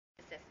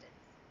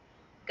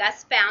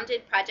Gus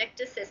founded Project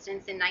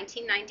Assistance in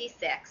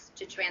 1996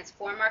 to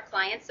transform our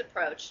clients'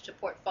 approach to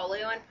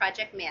portfolio and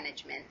project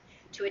management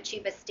to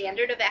achieve a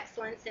standard of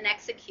excellence in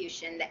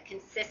execution that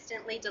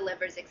consistently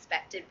delivers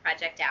expected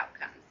project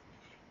outcomes.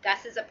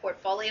 Gus is a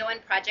portfolio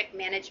and project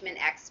management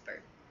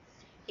expert.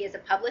 He is a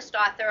published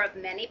author of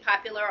many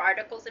popular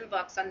articles and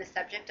books on the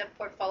subject of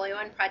portfolio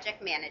and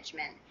project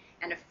management,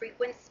 and a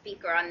frequent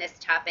speaker on this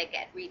topic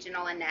at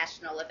regional and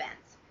national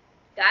events.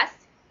 Gus?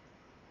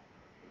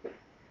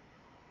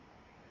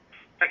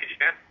 Thank you,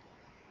 Jan.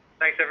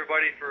 Thanks,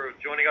 everybody, for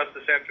joining us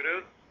this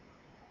afternoon.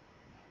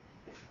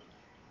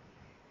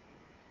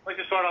 I'd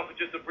like to start off with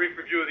just a brief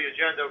review of the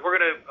agenda.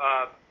 We're going to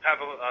have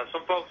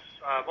some folks,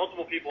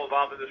 multiple people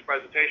involved in this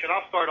presentation.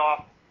 I'll start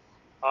off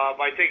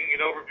by taking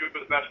an overview of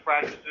the best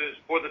practices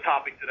for the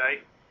topic today,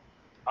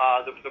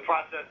 the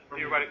process and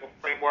theoretical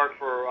framework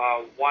for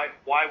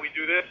why we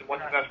do this and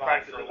what the best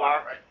practices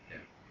are,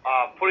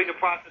 putting the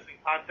process in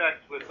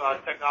context with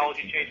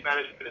technology, change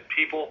management, and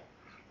people.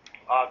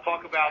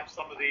 Talk about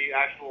some of the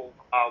actual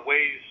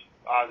ways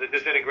that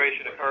this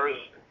integration occurs,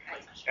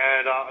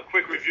 and a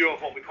quick review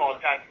of what we call a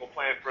tactical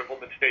plan for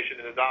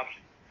implementation and adoption.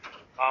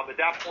 At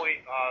that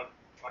point,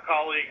 my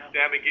colleague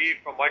Dan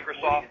McGee from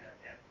Microsoft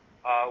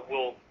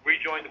will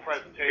rejoin the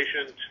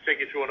presentation to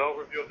take you through an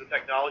overview of the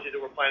technology that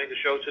we're planning to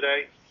show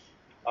today.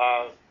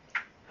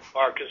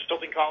 Our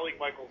consulting colleague,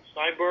 Michael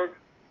Steinberg,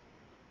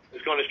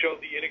 is going to show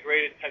the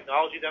integrated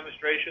technology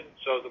demonstration.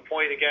 So the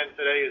point, again,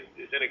 today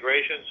is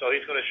integration. So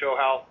he's going to show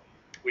how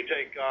we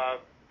take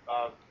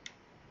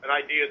an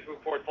idea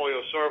through Portfolio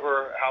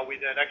Server, how we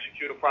then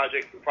execute a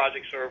project through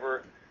Project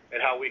Server,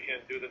 and how we can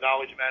do the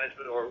knowledge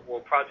management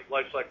or project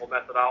lifecycle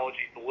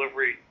methodology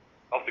delivery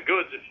of the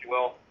goods, if you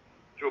will,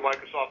 through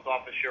Microsoft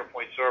Office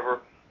SharePoint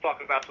Server.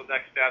 Talking about some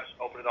next steps,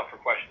 open it up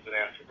for questions and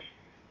answers.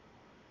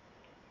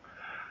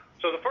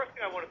 So the first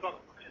thing I want to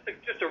talk about,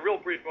 just a real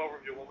brief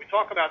overview. When we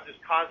talk about this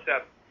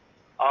concept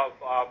of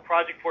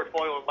project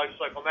portfolio and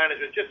lifecycle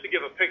management, just to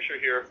give a picture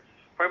here,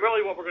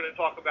 primarily what we're going to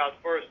talk about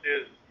first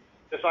is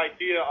this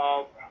idea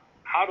of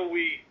how do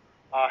we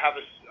have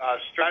a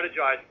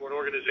strategize for an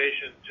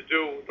organization to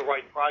do the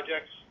right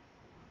projects.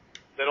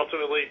 Then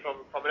ultimately,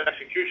 from an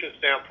execution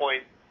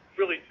standpoint,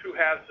 really two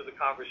halves to the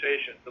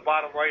conversation. The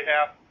bottom right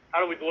half,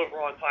 how do we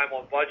deliver on time,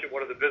 on budget? What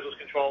are the business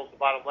controls?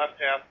 The bottom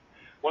left half,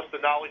 what's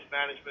the knowledge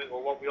management,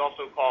 or what we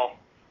also call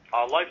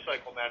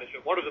lifecycle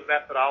management? What are the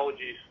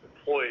methodologies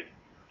employed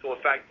to, in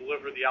fact,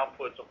 deliver the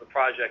outputs of the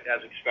project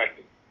as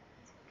expected?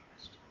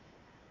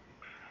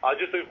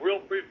 Just a real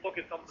brief look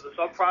at some of the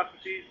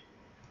sub-processes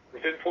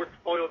within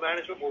portfolio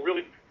management. We're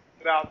really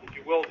about, if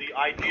you will, the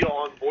ideal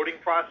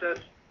onboarding process.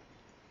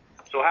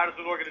 So how does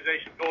an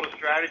organization build a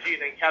strategy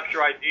and then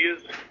capture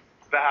ideas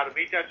about how to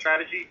meet that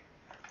strategy?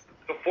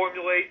 To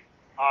formulate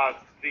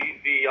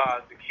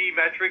the key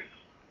metrics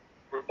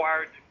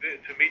required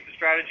to meet the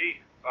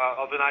strategy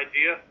of an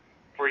idea.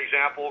 For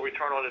example,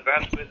 return on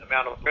investment,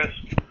 amount of risk,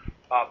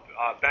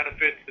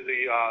 benefit to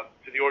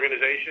the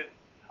organization,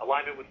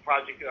 alignment with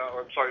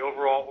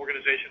overall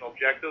organizational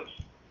objectives,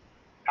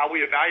 how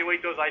we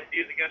evaluate those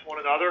ideas against one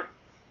another,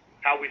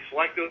 how we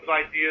select those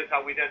ideas,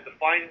 how we then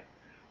define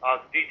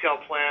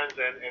detailed plans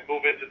and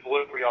move into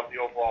delivery of the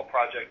overall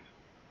project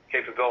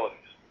capabilities.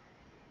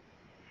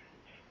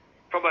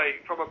 From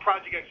a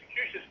project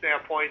execution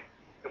standpoint,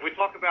 if we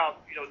talk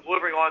about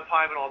delivering on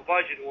time and on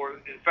budget, or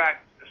in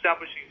fact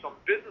establishing some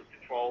business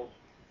controls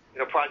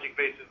in a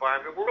project-based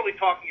environment, we're really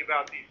talking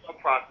about these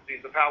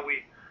sub-processes of how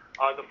we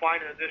define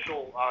an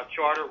initial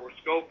charter or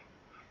scope,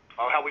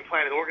 how we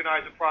plan and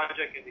organize a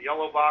project in the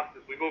yellow box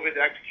as we move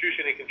into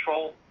execution and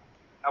control,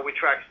 how we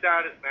track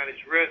status, manage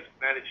risk,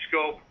 manage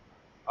scope,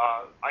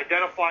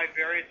 identify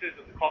variances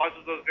and the cause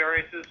of those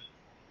variances,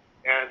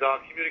 and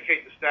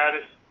communicate the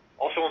status.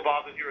 Also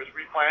involved in here is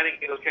replanning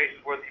in those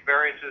cases where the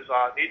variances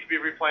need to be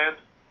replanned,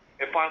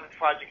 and finally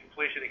project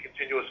completion and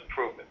continuous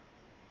improvement.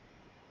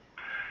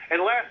 And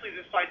lastly,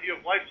 this idea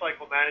of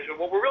lifecycle management,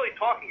 what we're really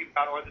talking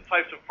about are the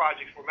types of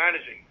projects we're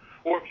managing,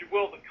 or if you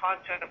will, the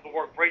content of the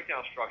work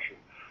breakdown structure.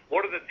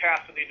 What are the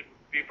tasks that need to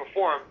be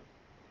performed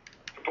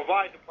to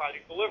provide the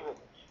project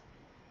deliverables?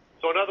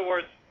 So in other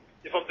words,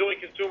 if I'm doing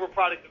consumer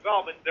product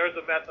development, there's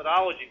a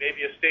methodology,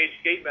 maybe a stage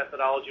gate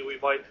methodology we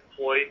might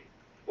employ,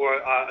 or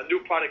a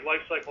new product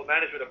lifecycle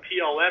management, a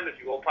PLM, if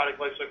you will,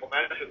 product lifecycle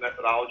management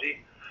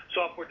methodology.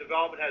 Software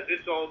development has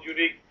its own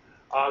unique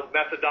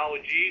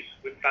methodologies.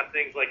 We've got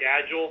things like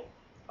Agile,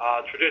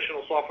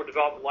 traditional software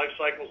development life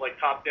cycles like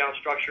top-down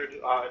structured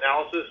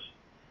analysis,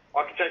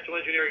 architectural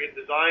engineering and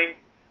design,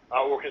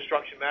 or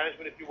construction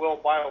management, if you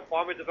will.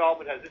 Biopharma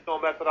development has its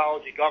own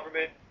methodology,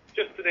 government,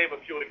 just to name a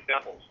few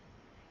examples.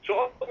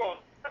 So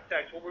overall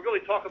context, when we really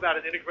talk about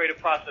an integrated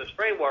process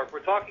framework,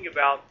 we're talking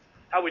about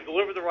how we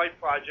deliver the right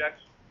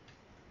projects,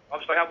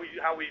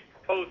 how we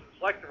propose and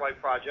select the right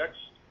projects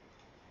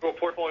through a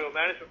portfolio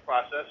management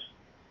process,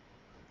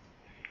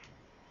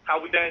 how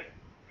we then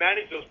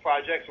manage those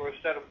projects or a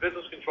set of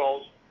business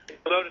controls.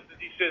 You'll notice that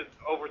these sit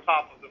over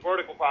top of the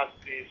vertical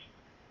processes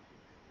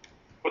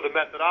for the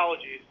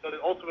methodologies, so that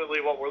ultimately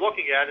what we're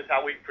looking at is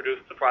how we produce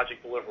the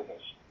project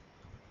deliverables.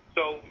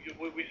 So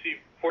we see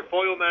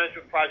portfolio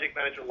management, project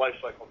management,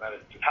 lifecycle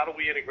management. How do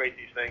we integrate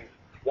these things?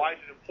 Why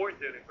is it important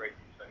to integrate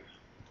these things?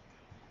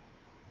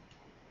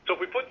 So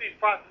if we put these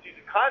processes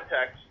in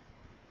context,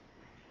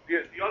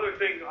 the other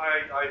thing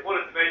I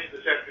wanted to mention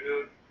this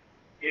afternoon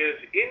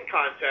is in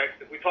context,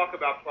 if we talk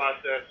about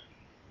process,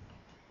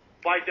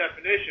 by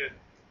definition,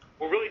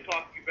 we're really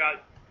talking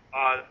about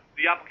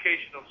the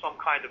application of some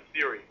kind of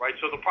theory, right?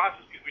 So the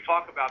processes we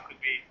talk about could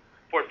be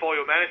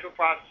portfolio management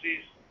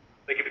processes,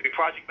 they could be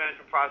project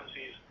management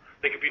processes,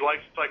 they could be life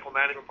cycle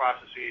management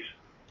processes.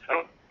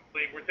 And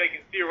we're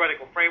taking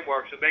theoretical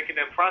frameworks and making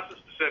them process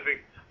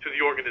specific to the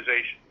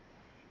organization.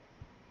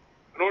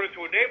 In order to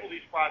enable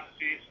these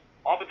processes,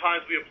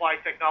 oftentimes we apply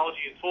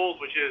technology and tools,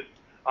 which is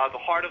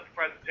the heart of the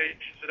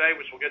presentation today,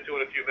 which we'll get to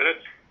in a few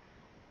minutes.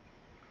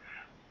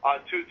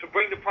 To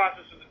bring the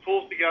process and the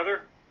tools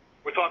together,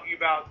 we're talking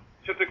about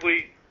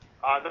typically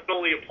not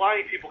only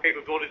applying people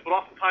capabilities, but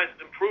oftentimes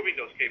improving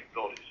those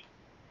capabilities.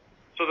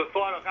 So the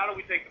thought of how do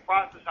we take the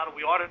process, how do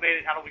we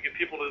automate it, how do we get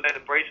people to then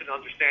embrace it and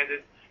understand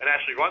it and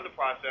actually run the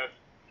process,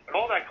 and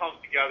all that comes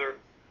together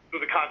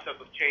through the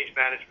concept of change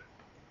management.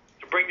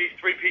 To bring these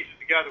three pieces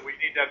together, we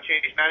need to have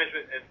change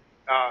management, and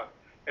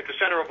at the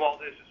center of all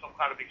this is some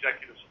kind of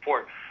executive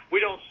support.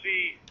 We don't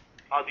see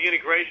the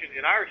integration,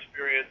 in our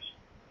experience,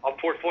 of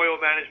portfolio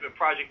management,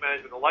 project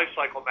management, and life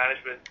cycle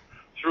management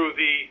through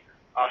the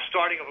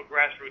starting of a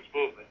grassroots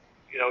movement.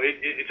 You know,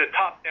 it's a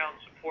top-down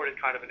supported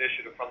kind of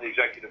initiative from the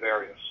executive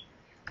areas.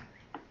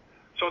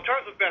 So in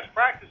terms of best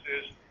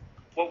practices,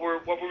 what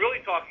we're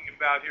really talking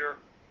about here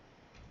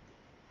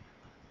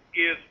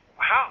is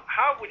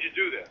how would you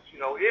do this? You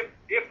know,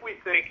 if we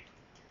think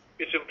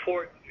it's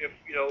important, if,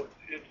 you know,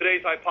 in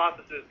today's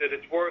hypothesis that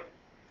it's worth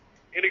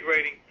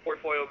integrating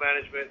portfolio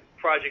management,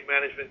 project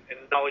management, and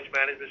knowledge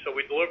management, so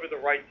we deliver the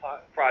right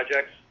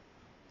projects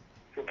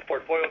through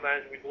portfolio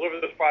management, we deliver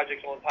those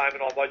projects on time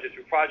and on budget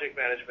through project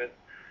management,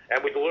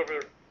 and we deliver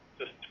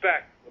the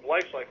spec with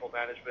lifecycle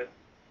management,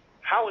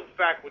 how in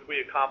fact would we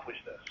accomplish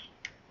this?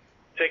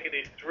 Taking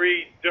these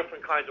three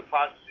different kinds of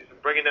processes and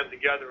bringing them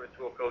together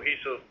into a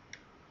cohesive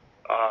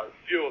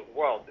view of the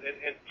world.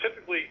 And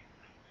typically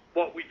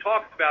what we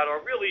talk about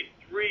are really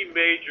three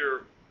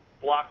major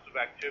blocks of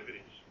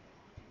activities.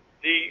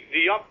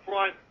 The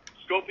upfront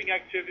scoping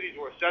activities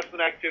or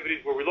assessment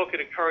activities where we look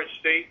at a current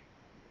state,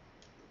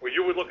 where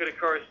you would look at a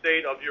current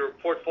state of your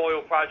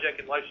portfolio project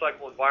and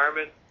lifecycle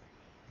environment,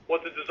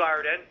 what the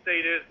desired end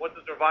state is, what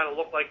does Nirvana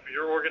look like for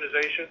your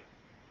organization,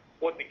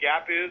 what the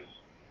gap is,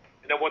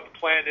 and then what the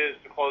plan is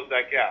to close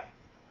that gap.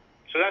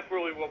 So that's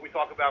really what we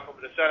talk about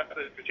from an assessment,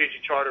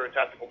 strategic charter, and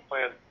tactical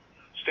plan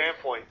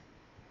standpoint.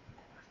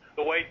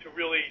 The way to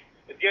really,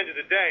 at the end of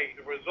the day,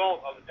 the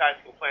result of the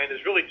tactical plan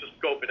is really just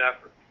scope and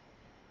effort.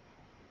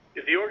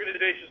 If the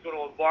organization is going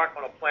to embark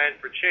on a plan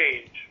for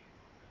change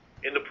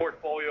in the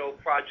portfolio,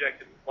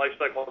 project, and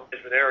lifecycle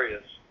management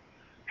areas,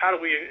 how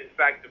do we, in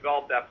fact,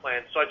 develop that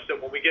plan such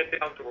that when we get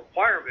down to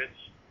requirements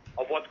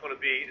of what's going to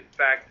be, in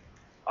fact,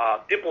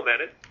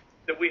 implemented,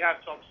 that we have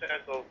some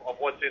sense of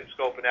what's in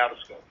scope and out of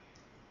scope.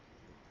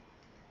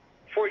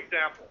 For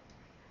example,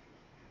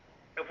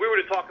 if we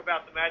were to talk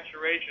about the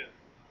maturation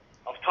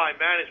of time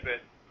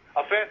management,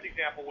 a fast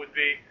example would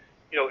be,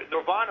 you know,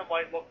 Nirvana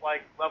might look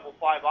like level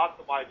 5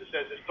 optimized that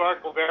says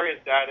historical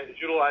variance data is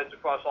utilized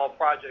across all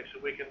projects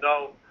so we can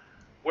know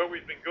where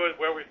we've been good,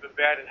 where we've been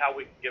bad, and how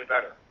we can get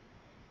better.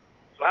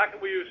 So how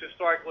can we use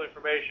historical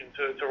information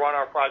to run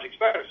our projects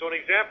better? So an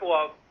example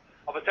of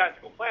a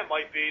tactical plan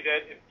might be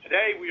that if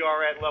today we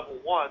are at level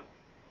 1,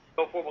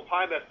 no formal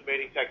time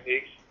estimating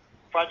techniques,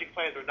 project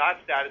plans are not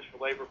status for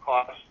labor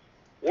costs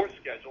or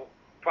schedule,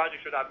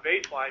 projects are not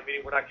baseline, meaning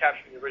we're not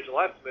capturing the original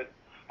estimate,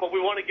 but we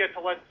want to get to,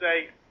 let's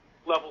say,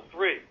 level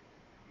 3.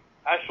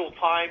 Actual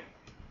time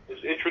is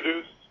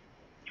introduced,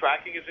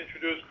 tracking is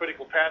introduced,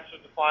 critical paths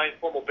are defined,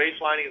 formal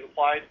baselining is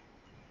applied,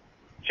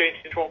 change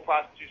control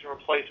processes are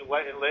in place,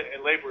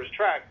 and labor is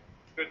tracked.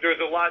 There's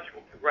a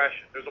logical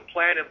progression. There's a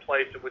plan in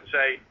place that would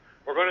say,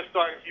 we're going to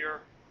start here,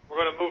 we're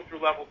going to move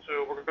through level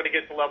 2, we're going to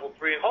get to level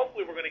 3, and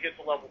hopefully we're going to get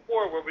to level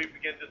 4 where we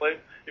begin to,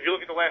 if you look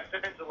at the last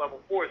sentence of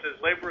level 4, it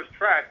says labor is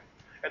tracked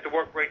at the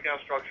work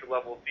breakdown structure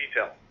level of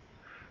detail.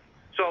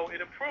 So an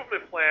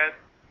improvement plan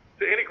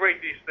to integrate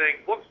these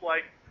things looks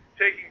like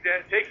taking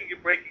and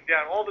breaking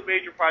down all the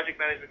major project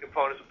management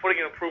components and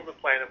putting an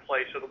improvement plan in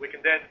place so that we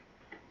can then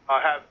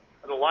have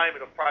an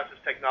alignment of process,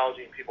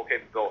 technology, and people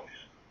capabilities.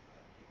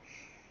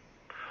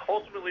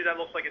 Ultimately, that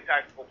looks like a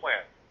tactical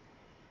plan.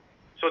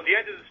 So at the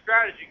end of the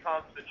strategy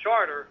comes the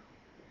charter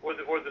or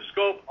the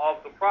scope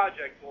of the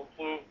project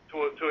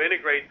to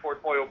integrate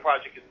portfolio,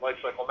 project, and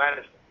lifecycle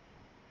management.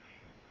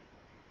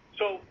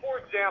 So, for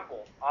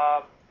example,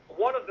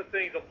 one of the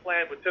things a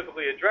plan would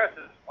typically address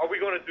is, are we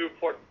going to do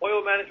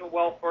portfolio management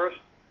well first,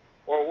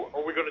 or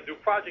are we going to do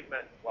project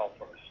management well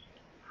first?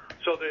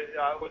 So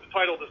with the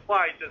title of the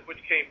slide says,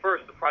 which came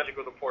first, the project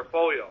or the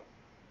portfolio?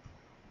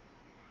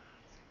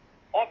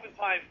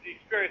 Oftentimes, the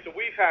experience that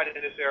we've had in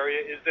this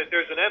area is that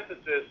there's an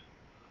emphasis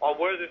on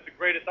where there's the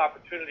greatest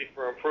opportunity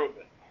for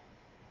improvement.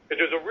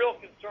 Because there's a real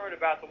concern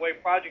about the way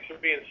projects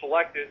are being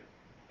selected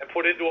and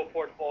put into a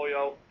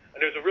portfolio, and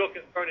there's a real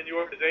concern in the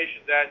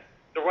organization that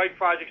the right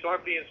projects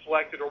aren't being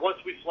selected, or once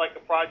we select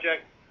a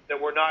project, that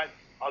we're not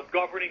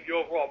governing the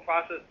overall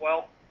process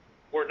well.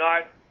 We're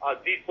not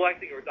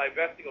deselecting or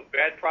divesting of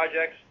bad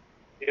projects.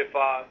 If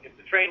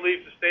the train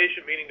leaves the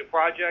station, meaning the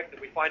project,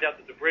 and we find out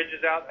that the bridge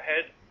is out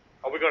ahead,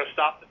 are we going to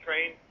stop the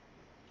train?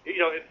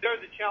 If there are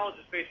the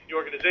challenges facing the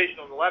organization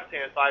on the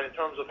left-hand side in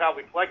terms of how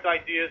we collect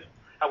ideas,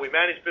 how we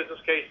manage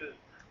business cases,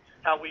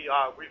 how we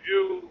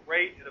review,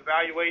 rate, and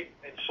evaluate,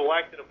 and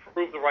select and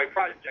approve the right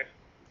projects,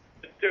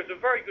 there's a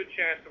very good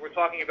chance that we're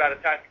talking about a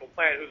tactical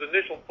plan whose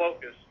initial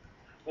focus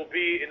will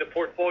be in the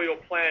portfolio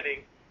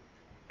planning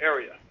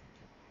area.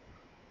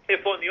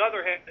 If, on the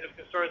other hand, there's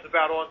concerns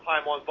about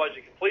on-time,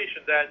 on-budget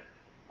completion, then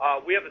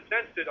we have a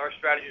sense that our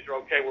strategies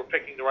are okay, we're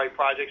picking the right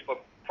projects,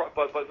 but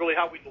really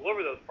how we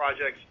deliver those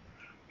projects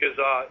is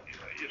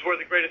where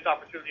the greatest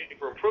opportunity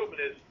for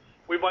improvement is.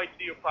 We might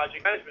see a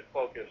project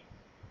management-focused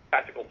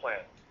tactical plan.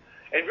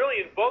 And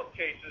really, in both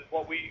cases,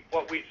 what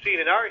we've seen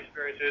in our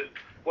experience is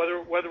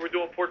whether we're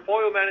doing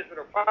portfolio management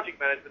or project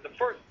management, the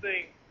first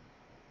thing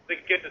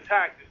that gets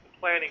attacked is the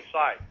planning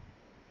side.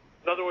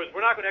 In other words, we're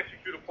not going to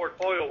execute a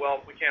portfolio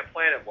well if we can't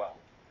plan it well.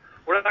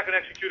 We're not going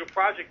to execute a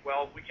project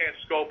well if we can't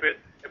scope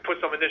it and put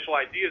some initial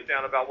ideas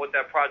down about what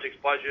that project's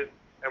budget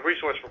and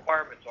resource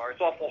requirements are. It's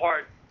awful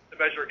hard to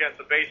measure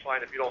against a baseline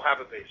if you don't have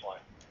a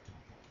baseline.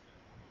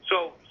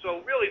 So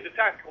really, the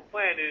tactical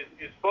plan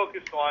is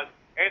focused on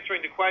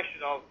answering the question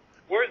of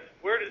where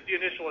does the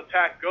initial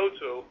attack go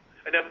to,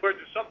 and then where do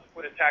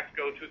subsequent attacks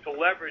go to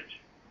leverage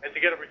and to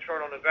get a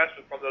return on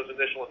investment from those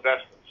initial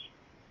investments.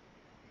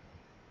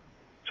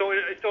 So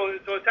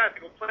a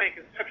tactical plan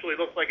conceptually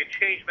looks like a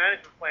change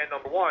management plan,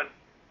 number one,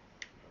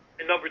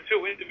 and number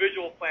two,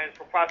 individual plans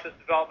for process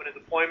development and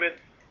deployment,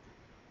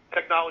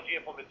 technology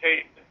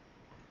implementation,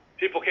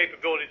 people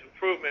capabilities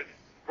improvement,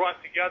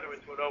 brought together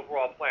into an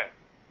overall plan.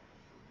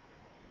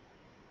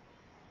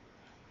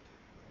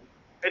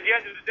 At the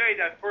end of the day,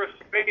 that first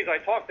phase I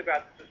talked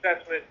about, this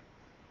assessment,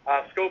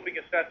 scoping,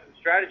 assessment,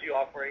 strategy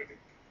offering,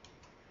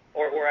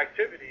 or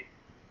activity,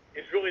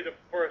 is really the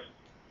first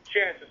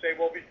chance to say,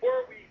 well,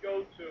 before we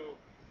go to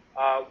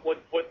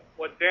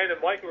what Dan and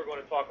Michael are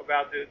going to talk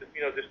about, this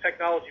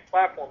technology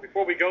platform,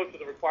 before we go to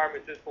the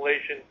requirements,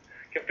 installation,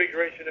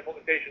 configuration,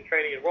 implementation,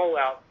 training, and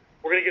rollout,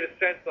 we're going to get a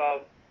sense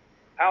of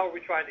how are we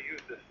trying to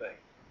use this thing?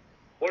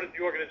 What is the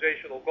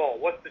organizational goal?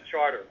 What's the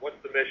charter? What's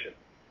the mission?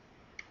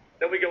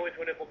 Then we go into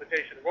an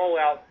implementation and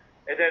rollout,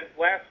 and then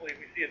lastly,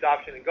 we see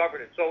adoption and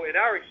governance. So in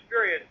our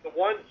experience, the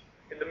ones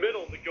in the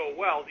middle that go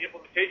well, the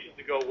implementations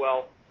that go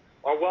well,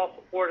 are well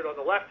supported on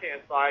the left-hand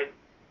side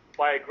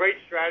by a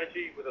great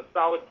strategy with a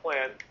solid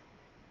plan.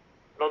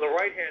 And on the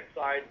right-hand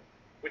side,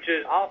 which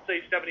is, I'll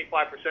say,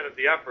 75% of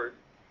the effort,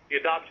 the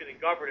adoption and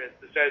governance,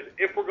 that says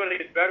if we're going to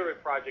get better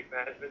at project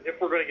management, if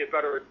we're going to get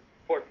better at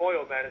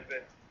portfolio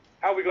management,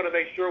 how are we going to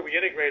make sure we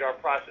integrate our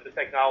process and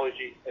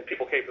technology and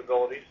people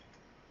capabilities?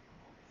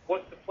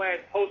 What's the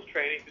plan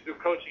post-training to do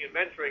coaching and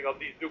mentoring of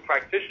these new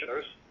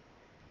practitioners?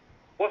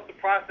 What's the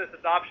process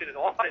adoption and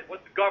audit?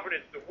 What's the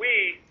governance that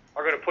we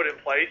are going to put in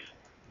place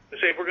to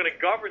say if we're going to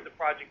govern the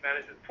project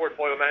management,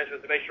 portfolio management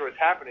to make sure it's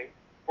happening?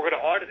 We're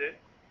going to audit it.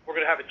 We're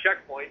going to have a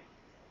checkpoint.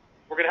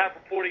 We're going to have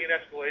reporting and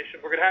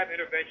escalation. We're going to have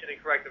intervention and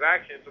corrective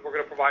actions, and we're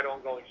going to provide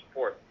ongoing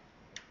support.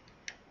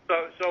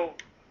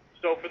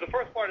 So for the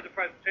first part of the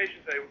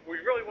presentation today,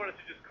 we really wanted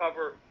to just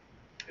cover,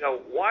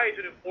 why is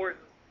it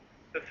important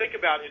to think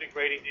about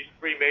integrating these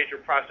three major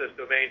process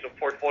domains of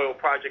portfolio,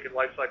 project, and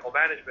lifecycle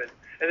management,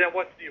 and then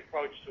what's the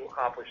approach to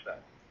accomplish that?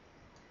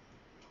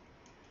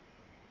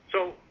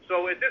 So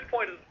at this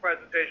point of the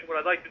presentation, what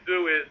I'd like to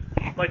do is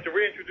I'd like to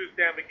reintroduce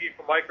Dan McGee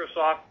from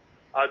Microsoft.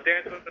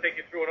 Dan's going to take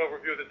you through an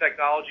overview of the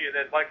technology, and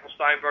then Michael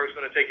Steinberg is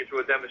going to take you through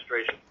a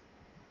demonstration.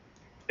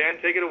 Dan,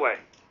 take it away.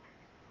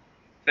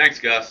 Thanks,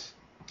 Gus.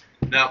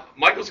 Now,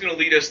 Michael's going to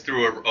lead us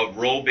through a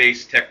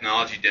role-based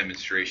technology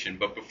demonstration,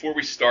 but before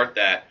we start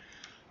that,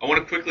 I want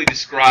to quickly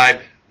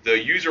describe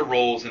the user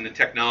roles and the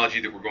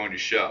technology that we're going to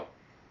show.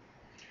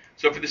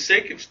 So for the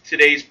sake of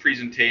today's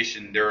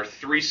presentation, there are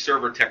three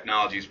server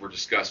technologies we're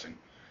discussing.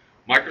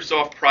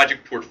 Microsoft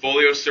Project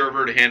Portfolio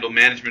Server to handle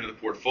management of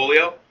the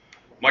portfolio,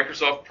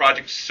 Microsoft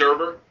Project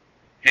Server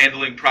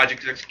handling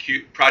project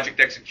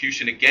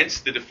execution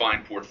against the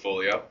defined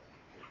portfolio,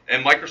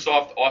 and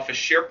Microsoft Office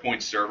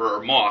SharePoint Server,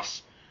 or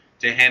MOS,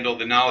 to handle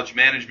the knowledge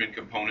management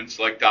components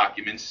like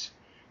documents,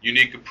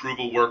 unique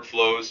approval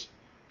workflows,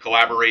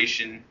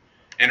 collaboration,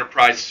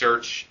 enterprise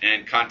search,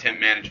 and content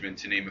management,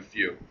 to name a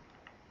few.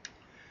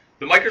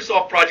 The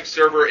Microsoft Project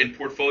Server and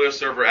Portfolio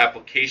Server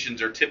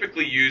applications are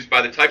typically used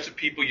by the types of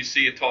people you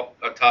see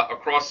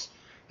across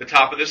the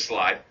top of this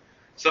slide.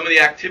 Some of the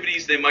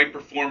activities they might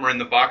perform are in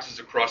the boxes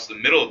across the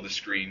middle of the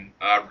screen.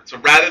 So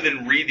rather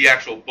than read the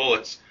actual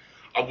bullets,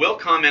 I will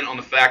comment on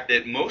the fact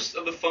that most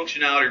of the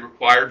functionality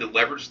required to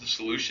leverage the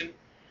solution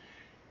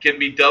can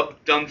be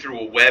done through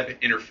a web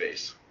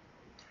interface.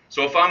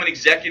 So if I'm an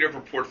executive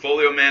or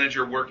portfolio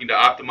manager working to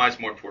optimize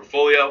my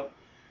portfolio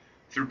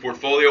through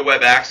portfolio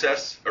web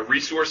access, a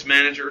resource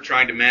manager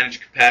trying to manage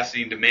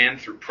capacity and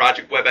demand through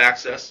project web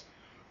access,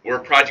 or a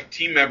project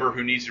team member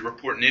who needs to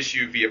report an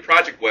issue via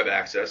project web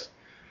access,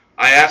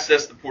 I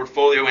access the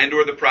portfolio and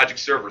or the project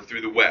server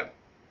through the web.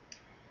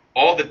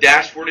 All the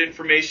dashboard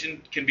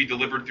information can be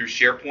delivered through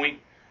SharePoint.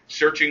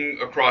 Searching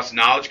across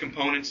knowledge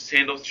components is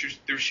handled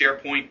through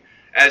SharePoint,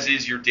 as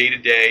is your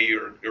day-to-day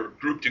or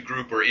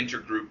group-to-group or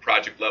intergroup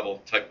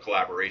project-level type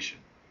collaboration.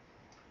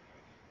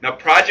 Now,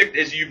 Project,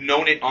 as you've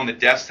known it on the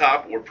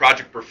desktop, or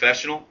Project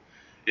Professional,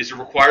 is a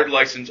required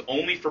license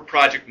only for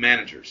project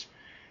managers.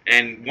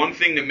 And one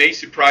thing that may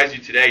surprise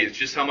you today is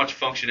just how much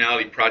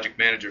functionality project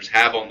managers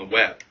have on the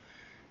web.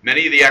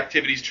 Many of the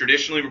activities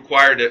traditionally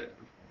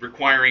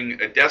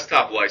requiring a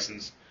desktop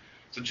license,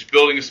 such as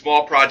building a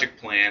small project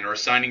plan or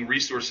assigning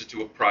resources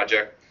to a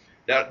project,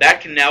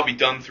 that can now be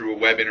done through a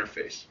web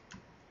interface.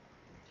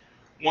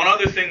 One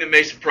other thing that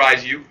may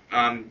surprise you,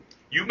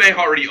 you may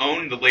already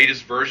own the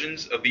latest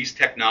versions of these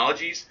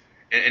technologies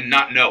and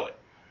not know it.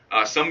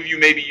 Some of you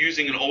may be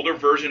using an older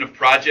version of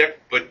Project,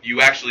 but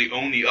you actually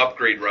own the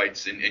upgrade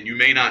rights, and you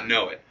may not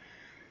know it.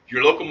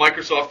 Your local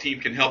Microsoft team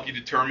can help you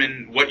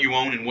determine what you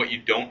own and what you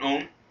don't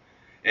own,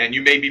 and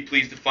you may be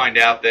pleased to find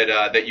out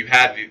that you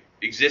have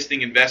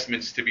existing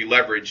investments to be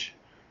leveraged,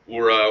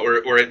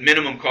 or at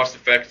minimum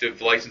cost-effective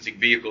licensing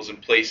vehicles in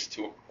place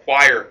to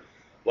acquire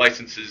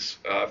licenses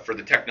for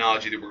the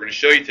technology that we're going to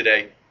show you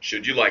today,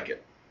 should you like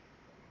it.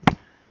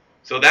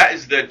 So that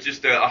is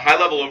just a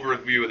high-level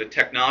overview of the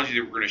technology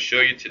that we're going to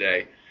show you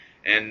today.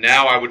 And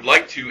now I would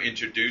like to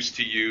introduce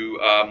to you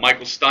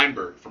Michael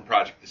Steinberg from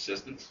Project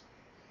Assistance.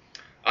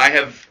 I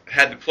have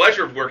had the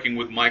pleasure of working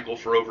with Michael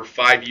for over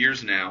 5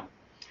 years now,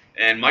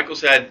 and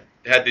Michael's had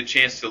the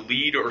chance to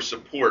lead or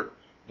support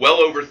well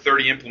over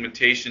 30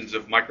 implementations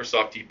of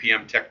Microsoft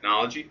EPM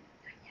technology.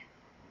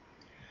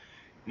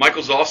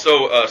 Michael's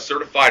also a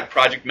certified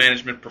project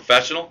management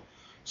professional,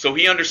 so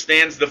he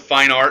understands the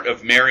fine art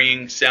of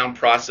marrying sound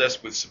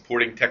process with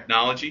supporting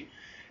technology,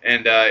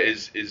 and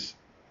is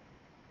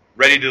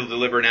ready to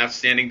deliver an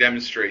outstanding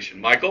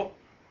demonstration. Michael?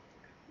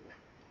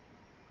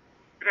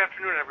 Good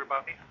afternoon,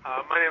 everybody.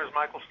 My name is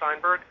Michael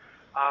Steinberg.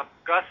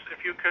 Gus,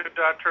 if you could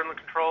turn the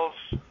controls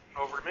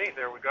over to me.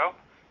 There we go.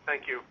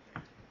 Thank you.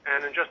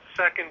 And in just a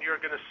second, you're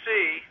going to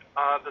see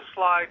the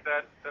slide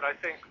that I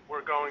think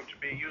we're going to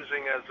be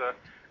using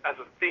as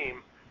a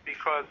theme,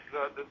 because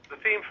the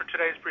theme for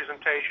today's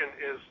presentation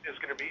is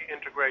going to be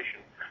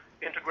integration,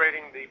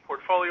 integrating the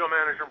portfolio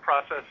management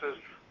processes,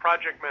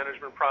 project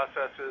management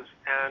processes,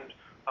 and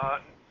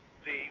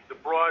the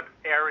broad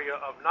area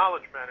of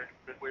knowledge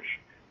management, which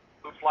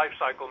includes life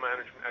cycle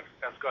management,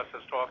 as Gus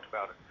has talked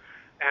about it.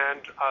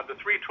 And the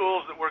three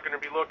tools that we're going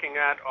to be looking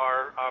at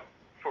are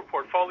for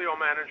portfolio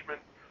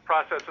management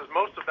processes.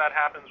 Most of that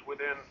happens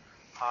within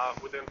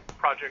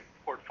Project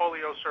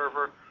Portfolio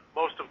Server.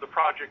 Most of the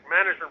project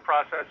management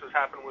processes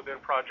happen within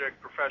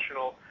Project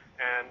Professional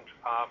and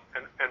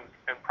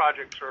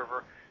Project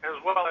Server, as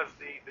well as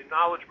the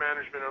knowledge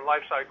management and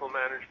lifecycle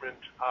management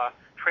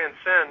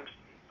transcend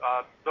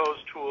those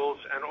tools,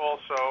 and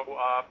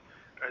also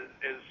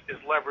is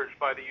leveraged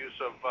by the use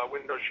of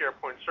Windows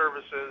SharePoint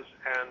Services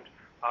and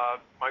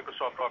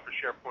Microsoft Office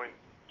SharePoint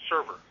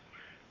Server.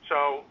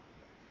 So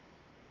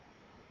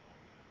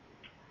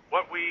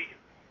what we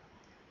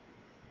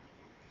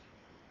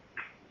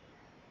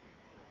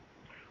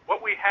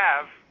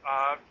have,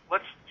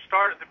 let's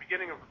start at the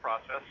beginning of the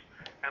process,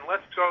 and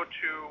let's go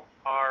to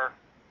our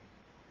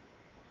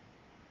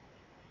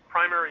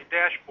primary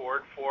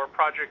dashboard for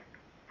project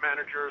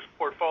managers,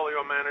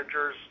 portfolio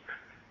managers,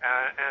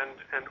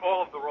 and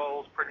all of the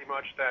roles pretty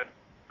much that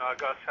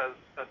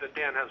that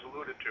Dan has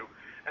alluded to.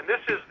 And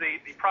this is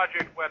the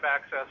Project Web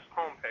Access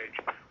homepage,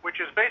 which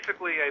is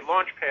basically a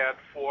launchpad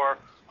for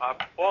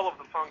all of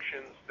the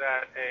functions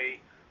that a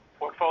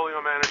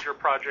portfolio manager,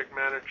 project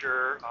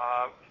manager,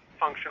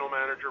 functional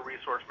manager,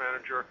 resource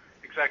manager,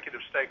 executive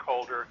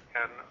stakeholder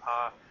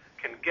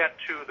can get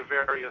to the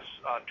various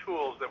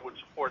tools that would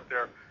support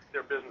their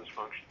business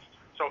functions.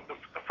 So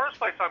the first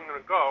place I'm going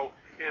to go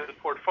is the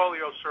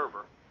Portfolio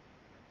Server.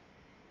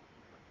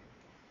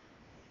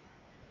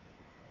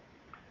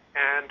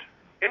 And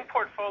in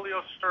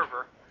Portfolio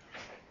Server,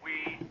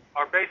 we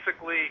are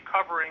basically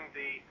covering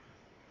the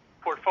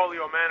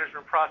portfolio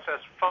management process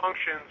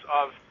functions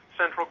of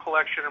central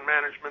collection and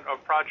management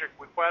of project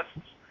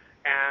requests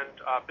and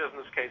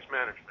business case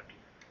management.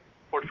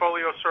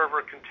 Portfolio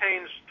Server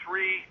contains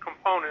three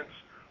components.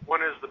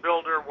 One is the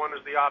builder, one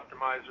is the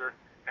optimizer,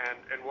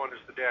 and one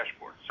is the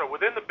dashboard. So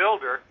within the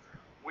builder,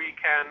 we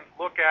can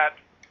look at,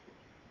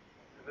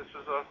 this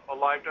is a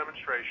live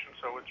demonstration,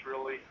 so it's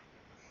really,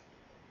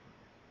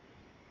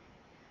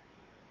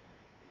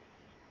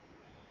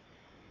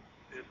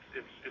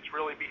 it's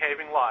really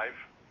behaving live.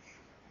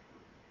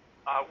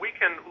 We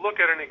can look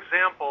at an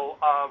example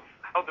of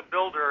how the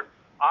builder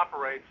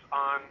operates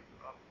on,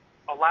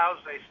 allows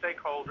a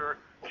stakeholder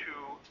to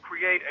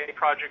create a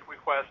project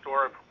request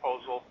or a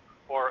proposal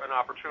or an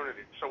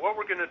opportunity. So what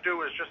we're going to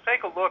do is just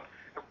take a look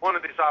at one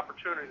of these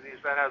opportunities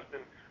that has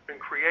been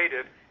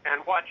created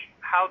and watch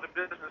how the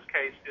business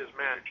case is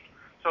managed.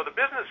 So the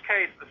business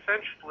case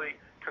essentially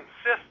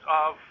consists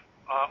of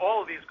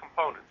all of these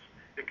components.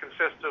 It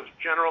consists of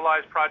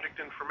generalized project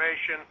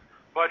information,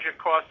 budget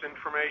cost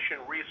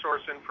information,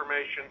 resource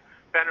information,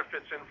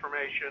 benefits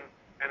information,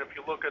 and if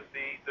you look at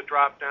the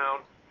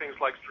drop-down, things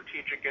like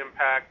strategic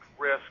impact,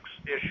 risks,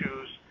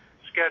 issues,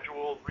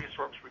 schedule,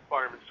 resource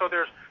requirements. So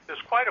there's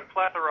quite a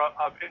plethora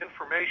of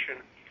information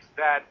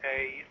that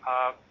a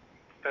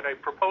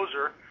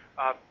proposer,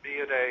 be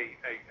it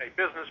a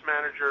business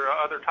manager or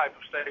other type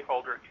of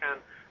stakeholder, can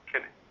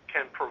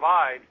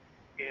provide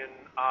in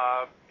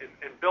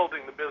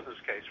building the business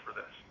case for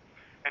this.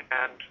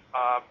 And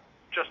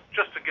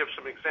just to give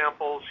some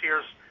examples,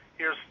 here's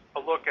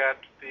a look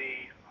at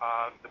the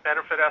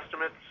benefit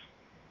estimates,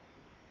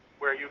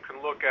 where you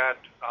can look at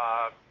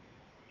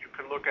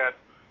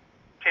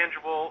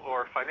tangible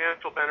or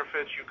financial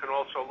benefits. You can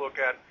also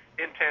look at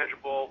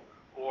intangible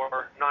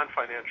or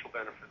non-financial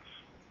benefits,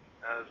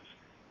 as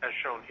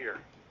shown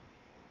here.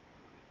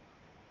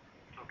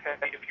 Okay,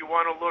 if you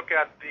want to look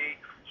at the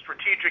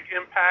strategic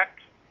impact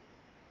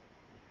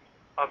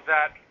of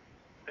that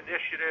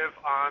initiative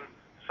on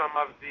some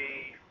of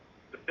the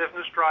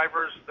business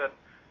drivers that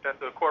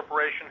the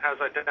corporation has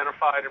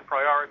identified and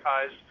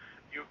prioritized,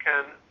 you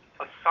can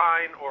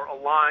assign or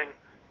align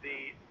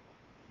the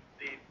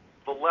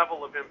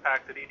level of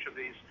impact that each of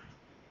these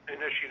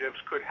initiatives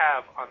could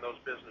have on those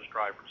business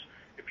drivers.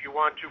 If you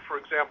want to, for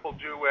example,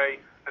 do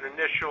an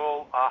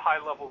initial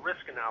high-level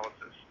risk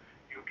analysis,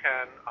 you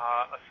can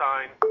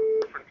assign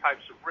different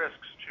types of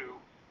risks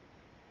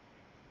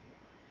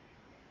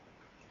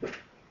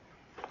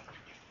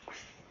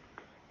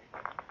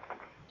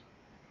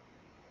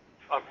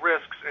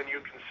and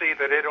you can see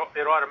that it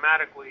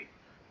automatically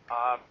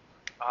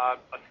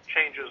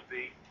changes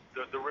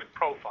the risk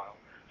profile.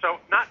 So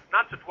not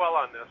to dwell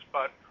on this,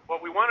 but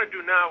what we want to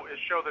do now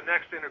is show the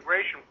next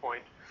integration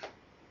point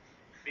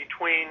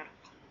between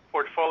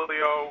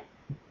portfolio,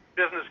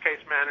 business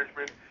case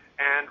management,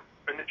 and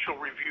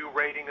initial review,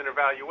 rating, and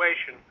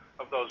evaluation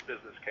of those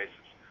business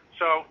cases.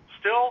 So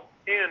still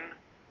in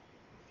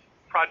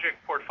Project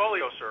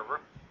Portfolio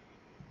Server,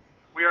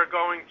 we are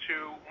going to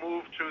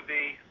move to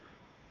the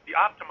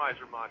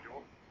Optimizer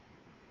module.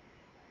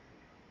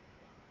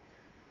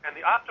 And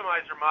the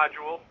Optimizer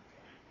module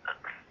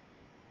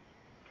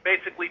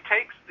basically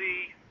takes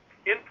the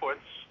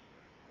inputs,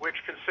 which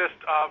consist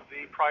of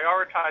the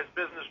prioritized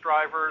business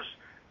drivers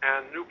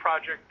and new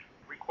project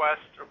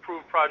requests,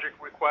 approved project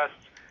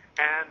requests,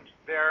 and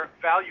their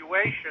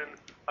valuation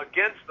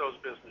against those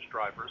business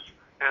drivers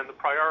and the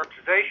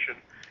prioritization.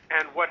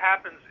 And what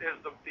happens is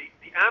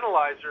the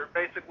analyzer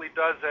basically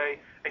does a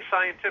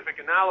scientific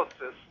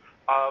analysis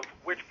of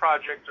which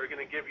projects are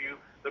going to give you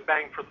the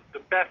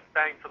best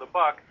bang for the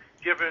buck,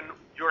 given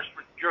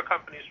your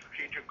company's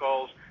strategic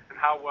goals and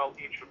how well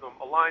each of them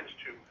aligns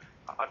to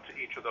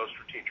each of those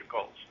strategic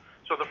goals.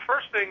 So the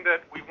first thing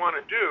that we want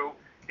to do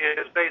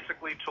is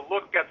basically to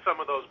look at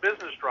some of those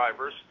business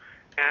drivers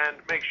and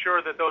make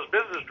sure that those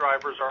business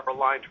drivers are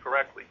aligned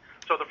correctly.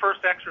 So the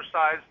first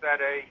exercise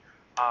that a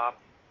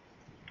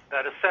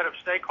set of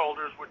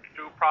stakeholders would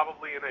do,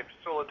 probably in a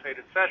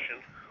facilitated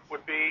session,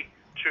 would be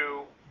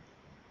to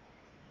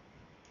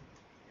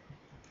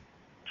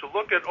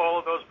look at all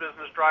of those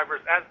business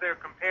drivers as they're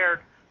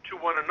compared to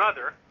one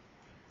another,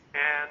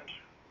 and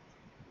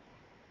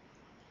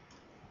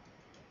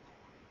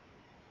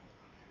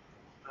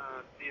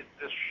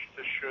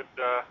this should,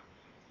 I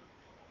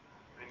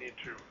need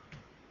to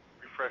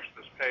refresh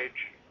this page.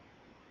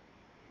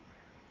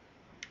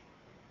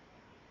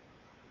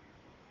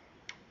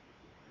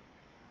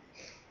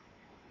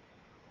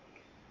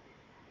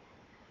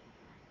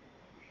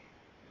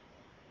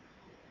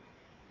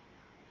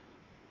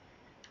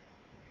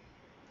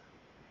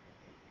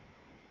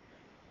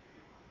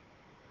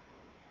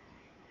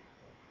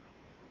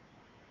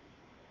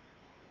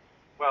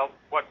 Well,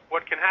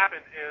 what can happen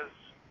is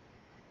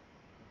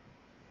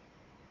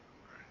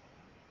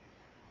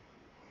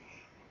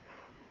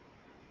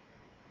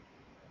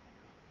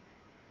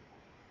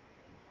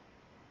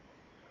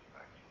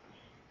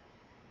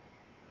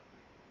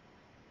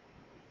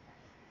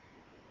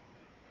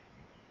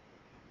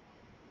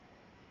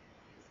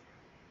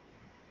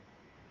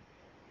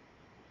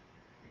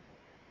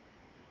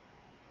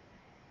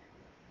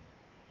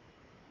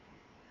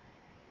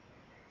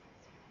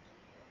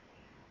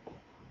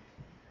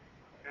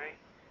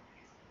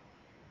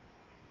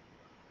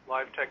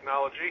live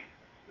technology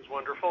is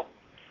wonderful.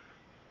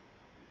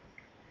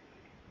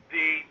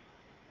 The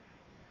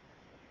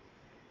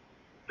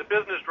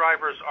business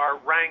drivers are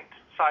ranked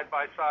side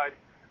by side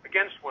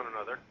against one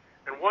another,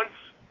 and once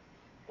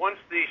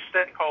the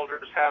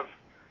stakeholders have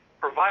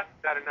provided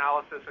that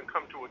analysis and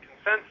come to a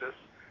consensus,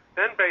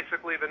 then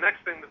basically the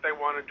next thing that they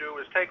want to do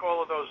is take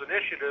all of those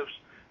initiatives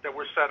that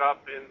were set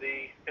up in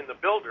the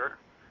builder,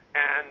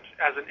 and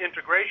as an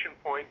integration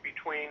point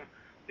between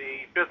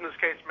the business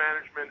case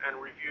management and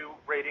review,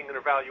 rating, and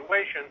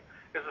evaluation,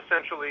 is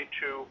essentially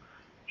to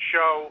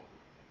show,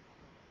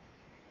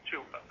 to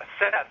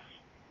assess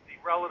the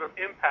relative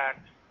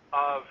impact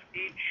of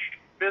each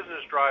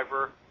business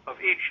driver of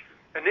each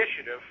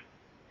initiative,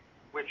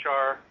 which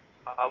are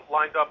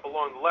lined up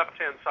along the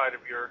left-hand side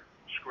of your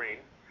screen,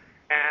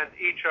 and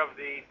each of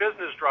the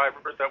business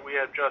drivers that we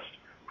have just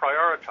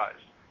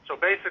prioritized. So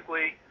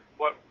basically,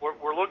 what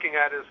we're looking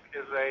at is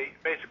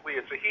basically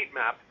it's a heat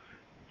map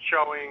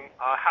showing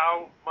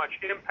how much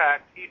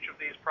impact each of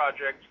these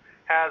projects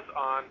has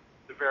on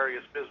the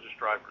various business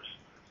drivers.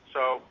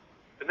 So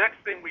the next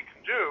thing we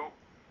can do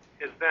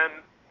is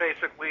then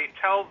basically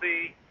tell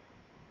the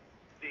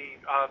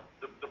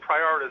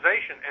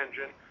prioritization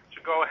engine to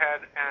go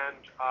ahead and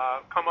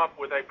come up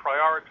with a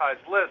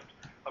prioritized list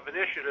of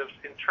initiatives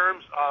in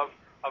terms of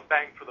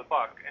bang for the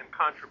buck and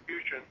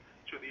contribution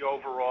to the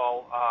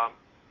overall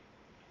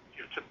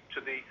to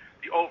the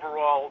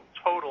overall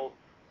total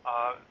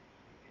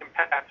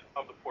impact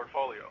of the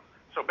portfolio.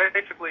 So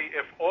basically,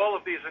 if all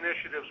of these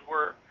initiatives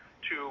were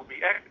to be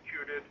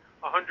executed,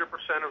 100%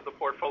 of the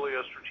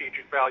portfolio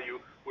strategic value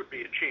would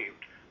be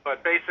achieved.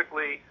 But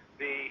basically,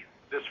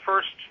 this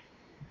first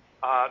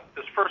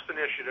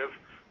initiative,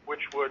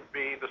 which would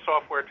be the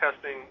software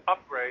testing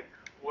upgrade,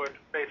 would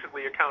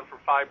basically account for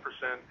 5%,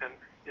 and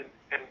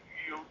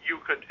you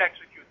could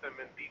execute them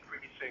in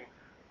decreasing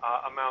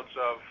amounts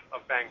of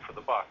bang for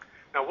the buck.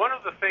 Now, one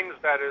of the things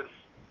that is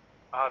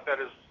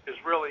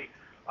really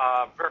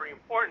very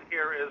important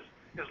here is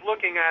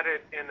looking at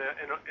it in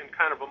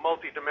kind of a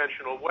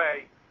multidimensional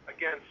way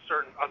against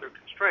certain other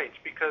constraints,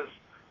 because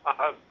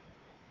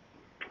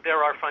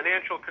there are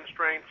financial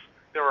constraints,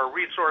 there are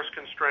resource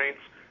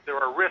constraints, there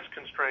are risk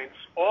constraints,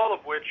 all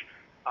of which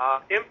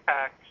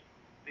impact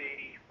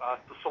the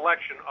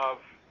selection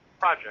of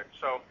projects.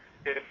 So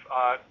if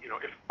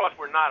costs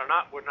were not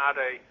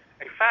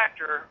a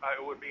factor,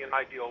 it would be an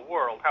ideal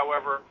world.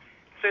 However,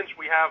 since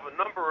we have a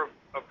number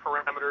of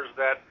parameters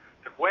that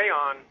weigh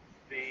on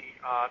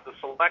the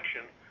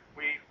selection,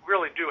 we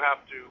really do have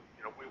to,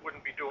 we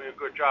wouldn't be doing a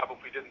good job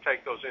if we didn't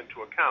take those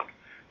into account.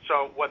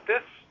 So what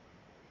this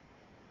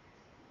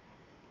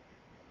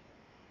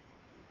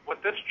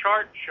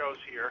chart shows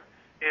here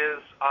is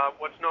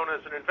what's known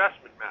as an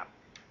investment map.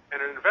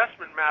 And an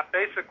investment map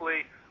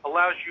basically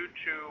allows you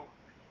to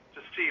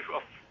see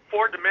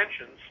 4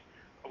 dimensions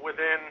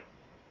within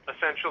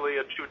essentially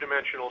a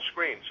 2-dimensional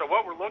screen. So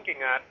what we're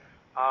looking at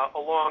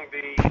along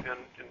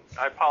and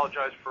I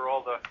apologize for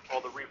all the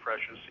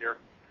refreshes here.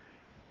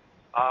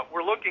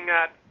 We're looking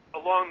at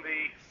along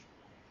the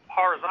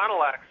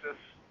horizontal axis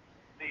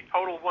the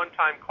total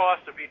one-time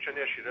cost of each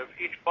initiative.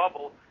 Each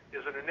bubble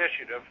is an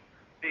initiative.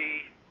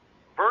 The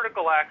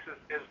vertical axis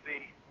is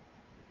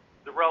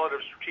the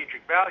relative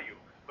strategic value,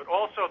 but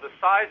also the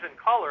size and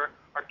color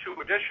are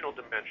 2 additional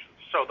dimensions.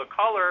 So the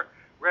color,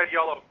 red,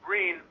 yellow,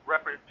 green,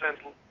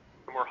 represents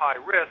more high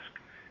risk,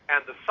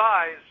 and the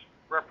size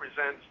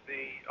represents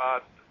the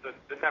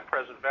net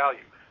present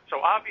value.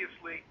 So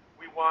obviously,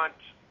 we want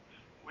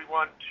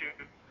to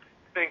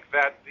think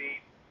that the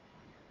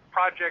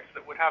projects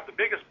that would have the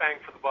biggest bang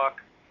for the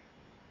buck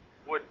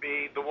would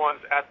be the ones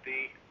at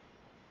the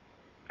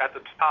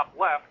top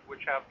left,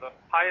 which have the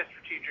highest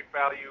strategic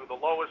value, the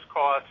lowest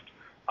cost,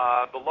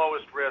 the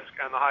lowest risk,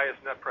 and the highest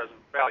net present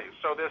value.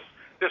 So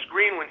this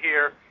green one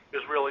here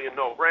is really a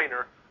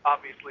no-brainer.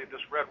 Obviously,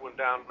 this red one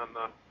down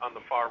on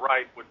the far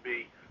right would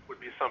be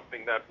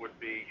something that would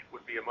be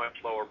a much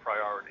lower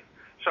priority.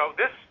 So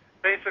this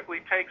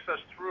basically takes us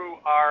through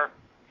our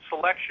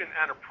selection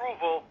and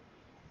approval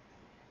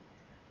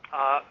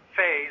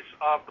phase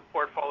of the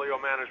portfolio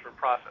management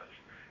process.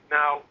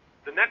 Now,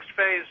 the next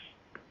phase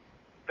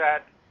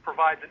that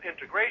provides an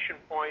integration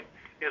point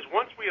is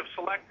once we have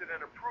selected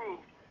and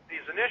approved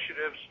these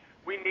initiatives,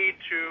 we need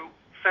to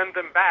send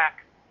them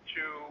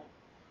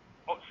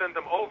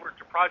over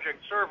to Project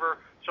Server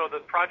so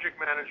that project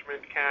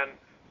management can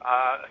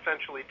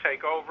essentially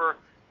take over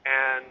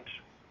and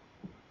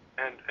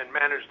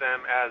manage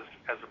them as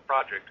a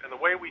project. And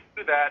the way we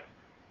do that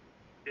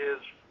is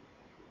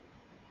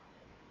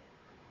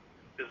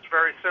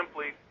very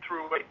simply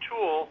through a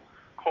tool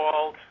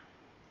called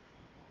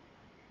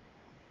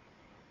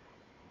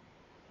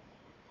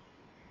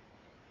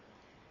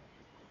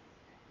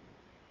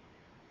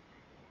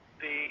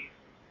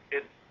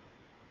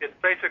it's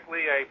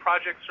basically a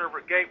Project Server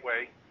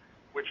gateway,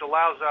 which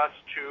allows us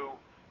to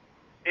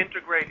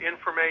integrate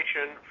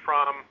information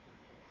from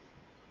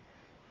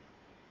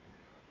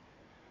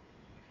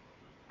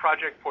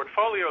Project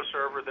Portfolio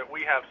Server that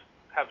we have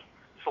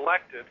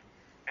selected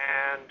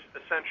and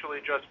essentially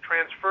just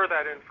transfer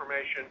that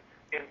information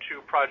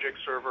into Project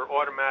Server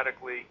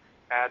automatically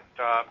at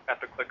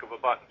the click of a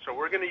button. So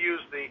we're going to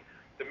use the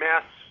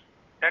mass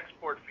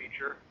export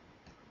feature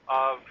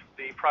of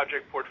the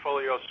Project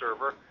Portfolio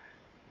Server,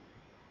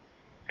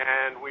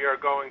 and we are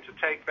going to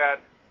take that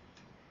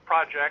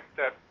project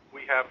that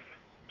we have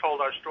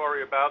told our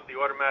story about, the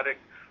automatic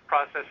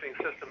processing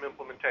system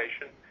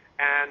implementation,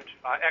 and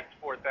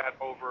export that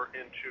over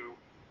into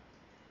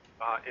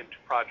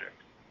Project.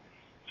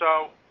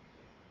 So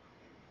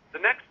the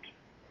next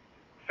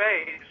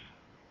phase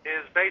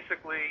is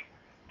basically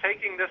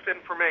taking this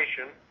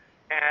information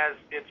as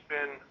it's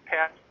been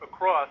passed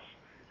across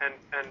and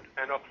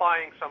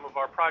applying some of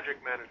our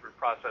project management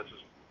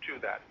processes to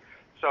that.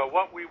 So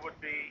what we would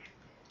be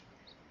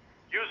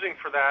using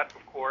for that,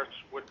 of course,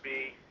 would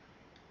be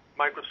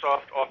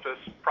Microsoft Office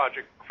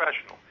Project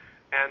Professional.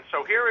 And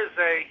so here is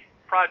a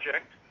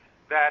project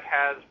that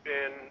has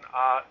been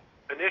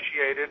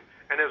initiated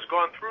and has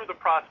gone through the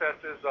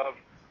processes of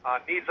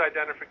needs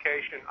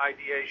identification,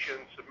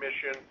 ideation,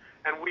 submission,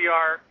 and we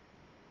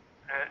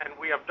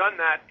have done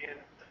that in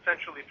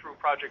essentially through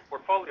Project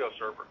Portfolio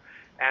Server.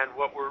 And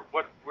where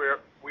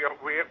we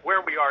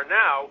are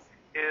now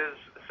is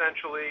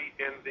essentially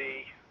in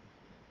the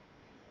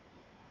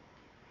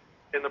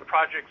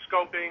project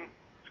scoping,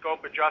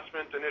 scope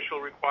adjustment, initial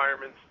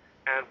requirements,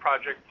 and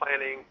project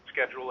planning,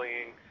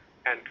 scheduling,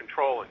 and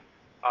controlling.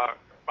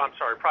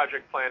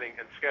 Project planning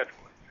and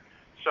scheduling.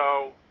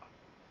 So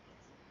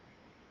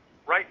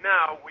right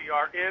now we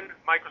are in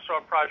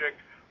Microsoft Project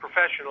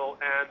Professional,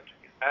 and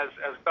as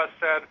Gus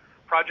said,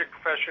 Project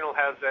Professional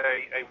has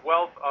a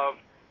wealth of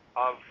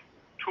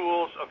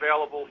tools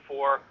available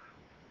for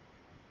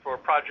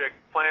project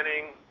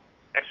planning,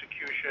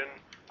 execution,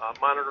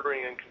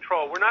 monitoring, and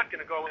control. We're not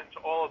going to go into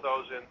all of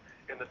those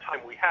in the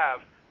time we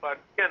have, but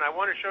again, I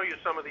want to show you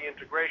some of the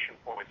integration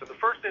points. So the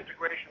first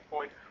integration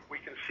point we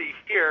can see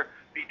here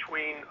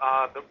between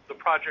the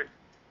project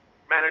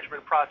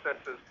management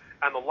processes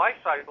and the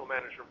lifecycle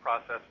management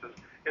processes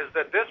is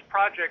that this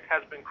project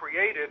has been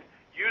created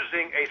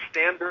using a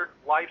standard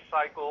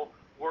lifecycle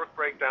work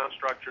breakdown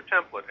structure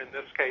template. In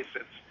this case,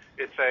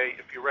 it's a,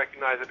 if you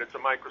recognize it, it's a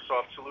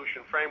Microsoft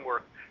Solution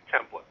Framework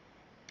template,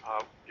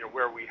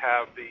 where we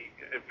have the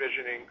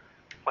envisioning,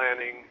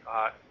 planning,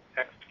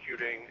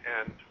 executing,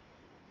 and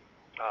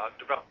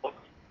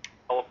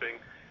developing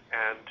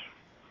and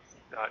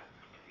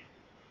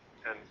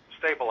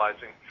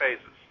stabilizing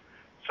phases.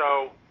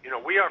 So,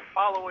 we are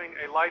following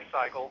a life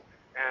cycle,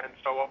 and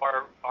so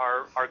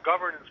our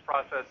governance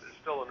process is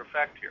still in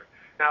effect here.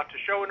 Now, to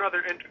show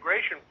another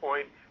integration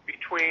point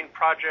between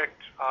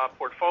Project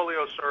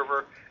Portfolio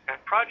Server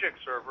and Project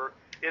Server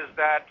is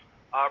that,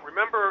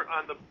 remember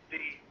on the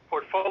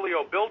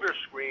Portfolio Builder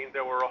screen,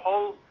 there were a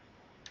whole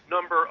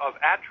number of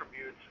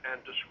attributes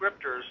and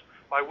descriptors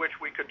by which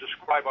we could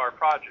describe our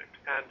project.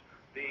 And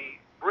the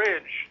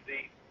bridge,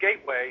 the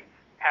gateway,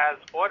 has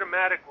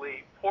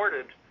automatically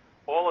ported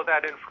all of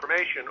that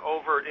information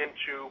over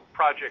into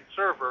Project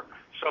Server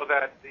so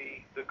that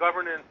the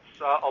governance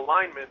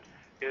alignment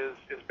is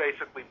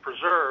basically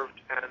preserved,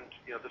 and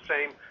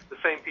the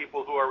same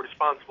people who are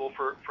responsible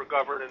for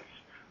governance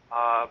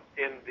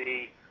in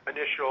the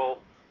initial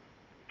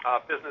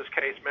business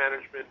case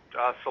management,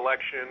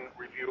 selection,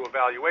 review,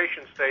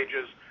 evaluation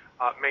stages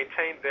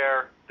maintain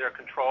their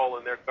control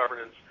and their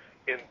governance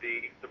in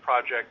the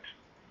project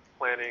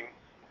planning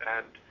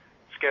and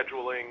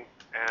scheduling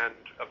and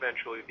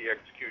eventually the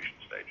execution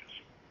stages.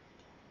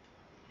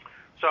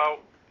 So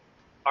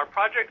our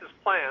project is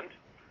planned,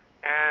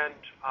 and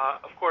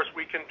of course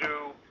we can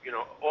do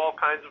all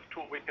kinds of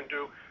tools. We can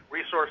do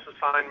resource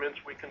assignments,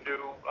 we can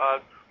do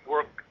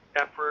work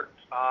effort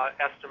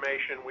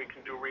estimation, we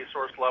can do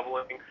resource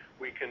leveling,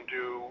 we can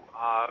do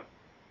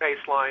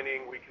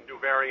baselining, we can do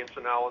variance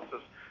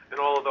analysis, and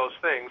all of those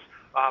things.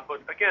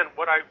 But again,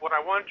 what I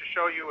wanted to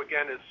show you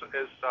again is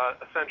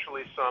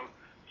essentially some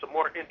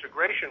more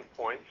integration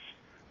points.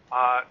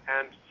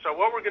 And so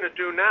what we're going to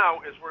do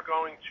now is we're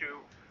going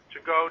to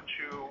go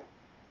to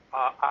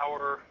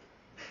our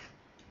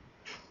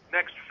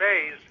next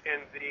phase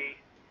in the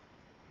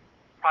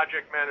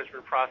project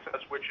management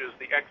process, which is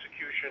the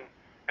execution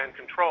and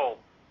control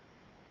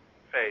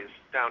phase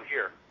down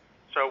here.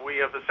 So we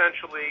have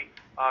essentially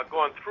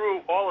gone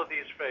through all of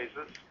these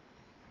phases.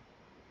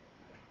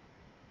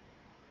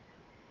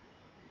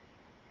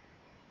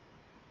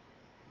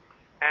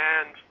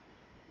 And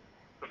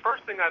the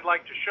first thing I'd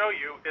like to show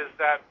you is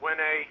that when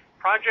a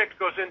project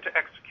goes into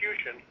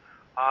execution,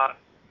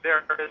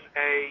 there is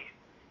a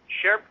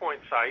SharePoint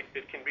site.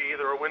 It can be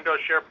either a Windows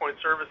SharePoint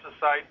Services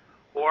site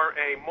or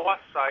a MOS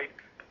site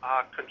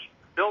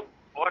built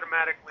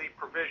automatically,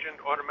 provisioned,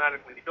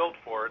 automatically built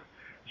for it,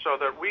 so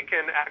that we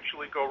can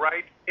actually go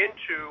right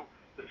into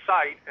the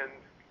site and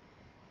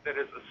that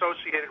is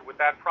associated with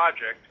that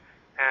project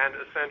and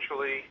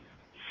essentially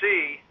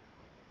see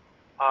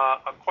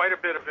quite a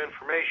bit of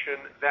information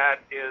that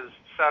is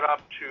set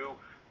up to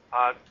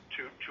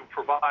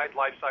provide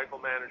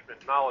lifecycle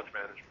management, knowledge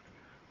management.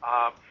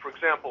 For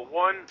example,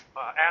 one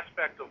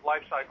aspect of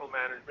lifecycle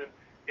management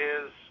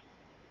is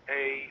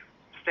a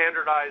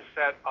standardized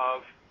set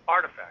of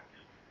artifacts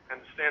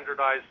and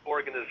standardized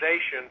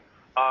organization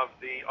of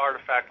the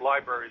artifact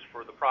libraries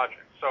for the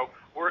project. So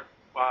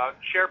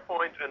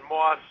SharePoint and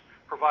MOS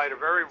provide a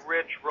very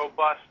rich,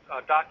 robust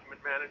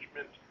document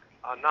management,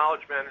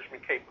 knowledge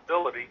management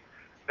capability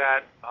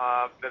that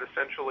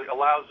essentially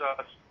allows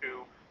us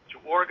to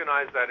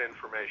organize that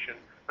information.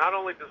 Not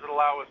only does it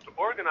allow us to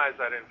organize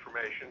that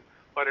information,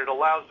 but it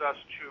allows us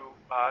to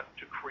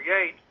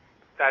create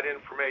that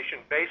information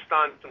based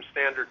on some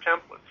standard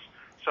templates.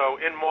 So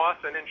in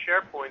MOS and in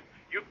SharePoint,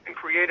 you can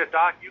create a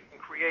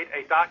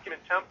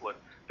document template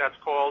that's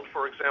called,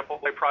 for example,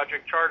 a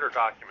project charter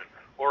document,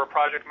 or a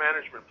project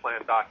management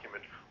plan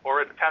document,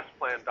 or a test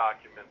plan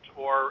document,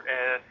 or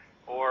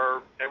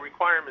a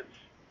requirements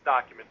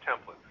document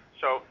template.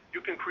 So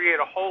you can create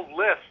a whole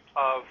list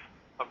of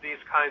these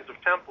kinds of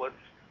templates,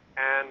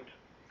 and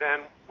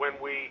then when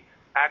we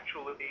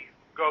actually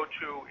go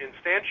to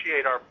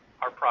instantiate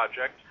our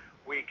project,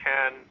 we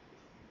can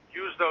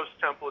use those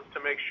templates to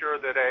make sure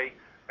that a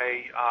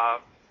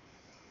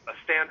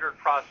standard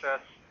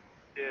process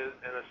is,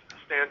 and a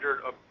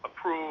standard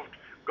approved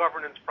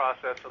governance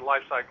process and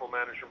lifecycle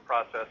management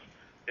process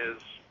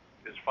is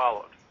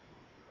followed.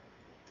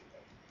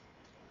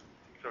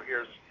 So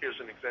here's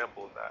an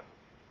example of that.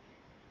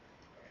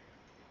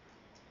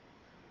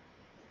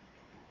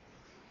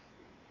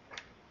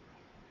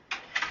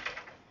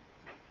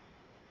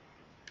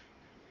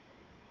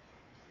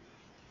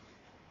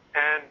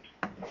 And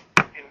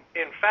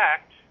in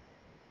fact,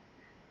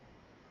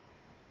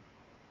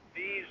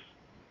 these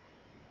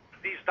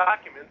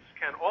documents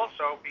can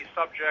also be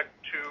subject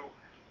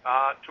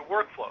to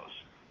workflows.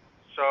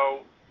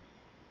 So,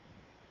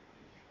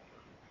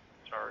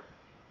 sorry.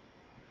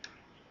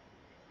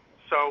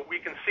 So we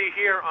can see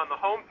here on the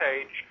home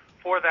page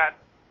for that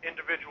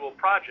individual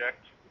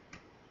project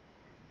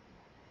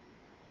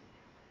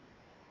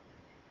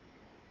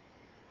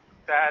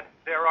that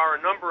there are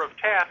a number of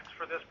tasks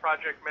for this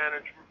project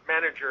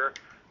manager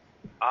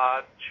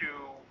to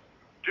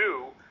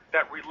do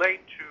that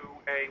relate to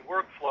a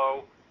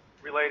workflow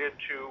related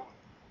to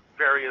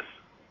various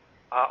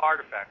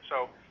artifacts.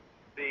 So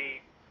the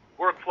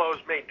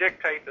workflows may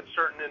dictate that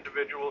certain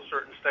individuals,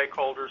 certain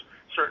stakeholders,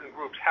 certain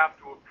groups have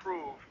to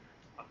approve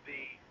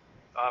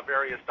the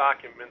various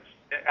documents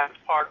as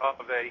part of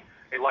a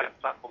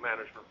lifecycle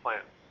management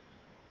plan.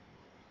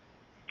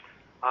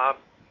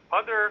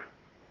 Other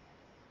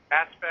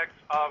aspects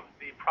of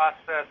the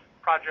project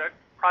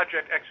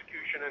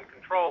execution and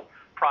control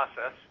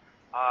process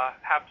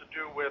have to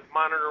do with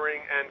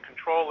monitoring and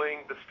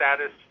controlling the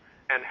status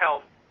and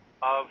health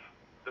of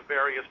the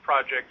various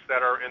projects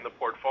that are in the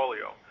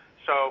portfolio.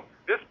 So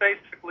this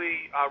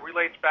basically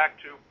relates back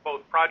to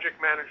both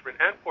project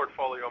management and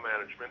portfolio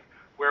management,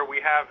 where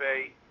we have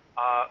a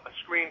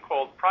screen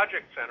called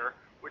Project Center,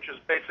 which is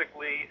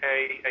basically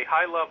a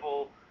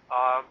high-level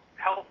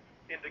health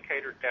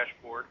indicator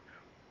dashboard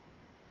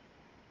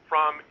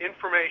from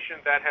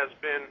information that has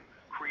been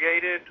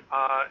created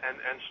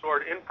and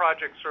stored in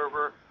Project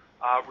Server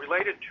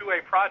related to a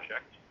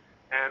project.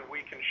 And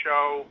we can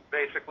show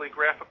basically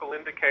graphical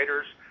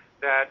indicators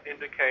that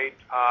indicate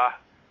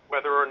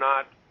whether or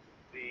not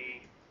the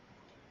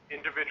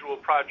individual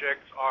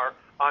projects are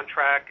on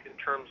track in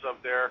terms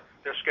of their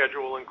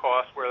schedule and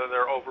cost, whether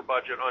they're over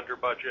budget, under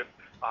budget,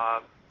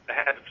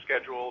 ahead of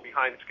schedule,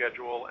 behind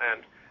schedule,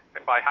 and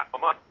by half a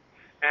month.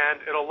 And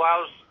it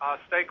allows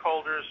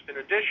stakeholders, in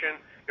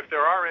addition, if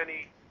there are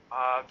any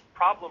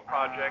problem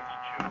projects,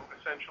 to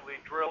essentially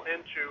drill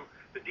into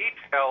the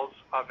details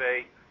of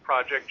a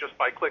project just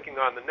by clicking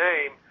on the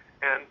name,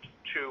 and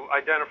to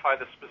identify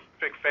the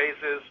specific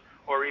phases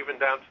or even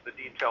down to the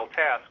detailed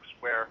tasks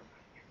where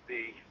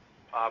the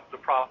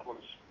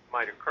problems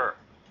might occur.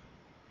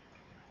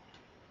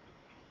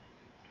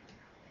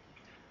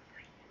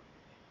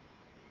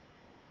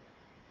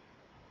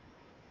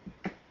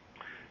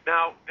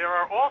 Now, there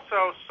are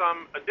also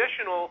some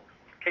additional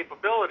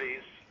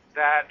capabilities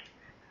that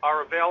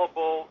are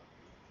available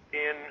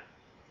in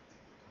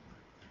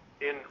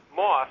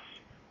MOS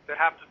that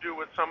have to do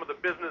with some of the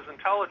business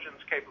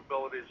intelligence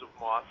capabilities of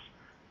MOS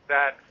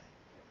that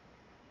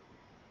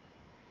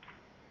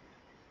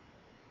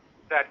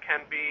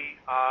can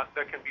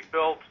be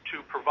built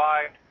to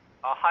provide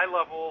a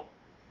high-level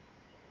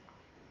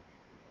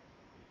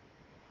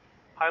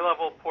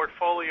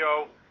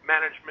portfolio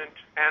management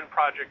and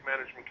project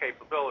management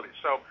capabilities.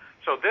 So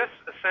this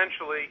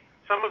essentially,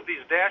 some of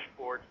these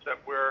dashboards that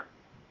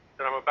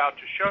I'm about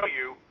to show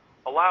you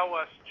allow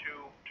us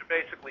to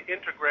basically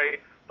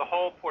integrate the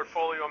whole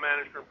portfolio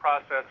management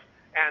process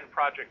and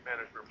project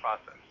management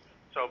process.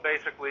 So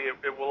basically,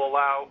 it will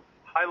allow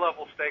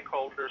high-level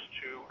stakeholders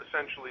to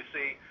essentially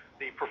see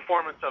the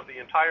performance of the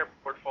entire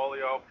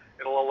portfolio.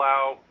 It'll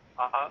allow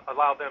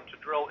them to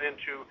drill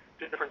into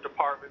different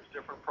departments,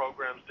 different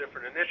programs,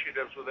 different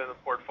initiatives within the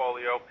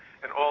portfolio,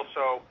 and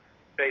also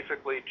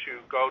basically to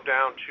go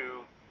down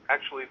to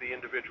actually the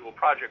individual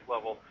project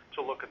level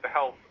to look at the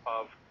health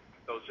of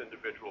those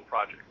individual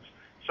projects.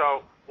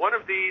 So one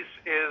of these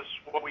is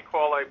what we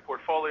call a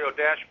portfolio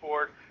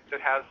dashboard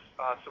that has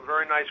some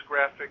very nice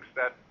graphics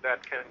that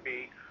can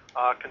be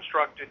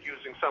constructed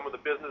using some of the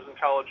business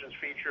intelligence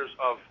features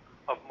of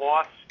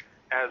MOS,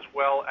 as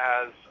well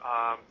as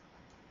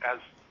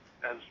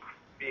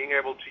being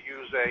able to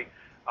use a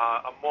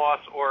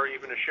MOS or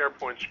even a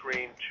SharePoint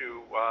screen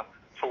to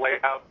lay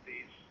out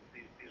these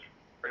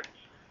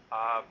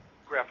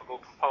graphical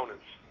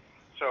components.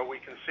 So we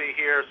can see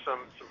here some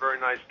very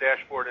nice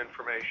dashboard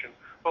information.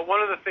 But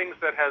one of the things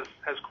that has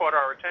caught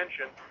our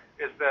attention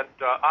is that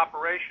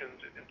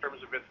operations, in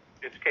terms of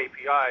its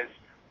KPIs,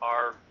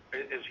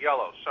 is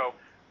yellow. So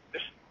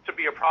there's to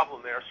be a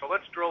problem there. So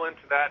let's drill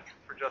into that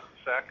for just a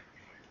sec,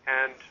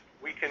 and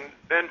we can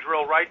then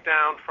drill right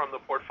down from the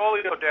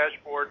portfolio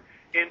dashboard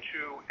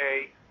into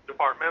a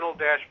departmental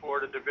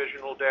dashboard, a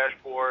divisional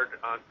dashboard,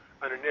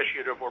 an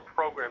initiative or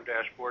program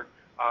dashboard,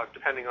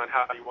 depending on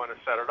how you want to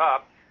set it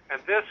up.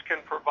 And this can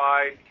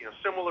provide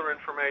similar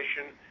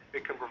information.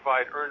 It can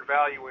provide earned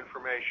value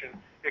information.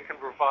 It can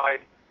provide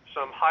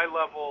some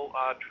high-level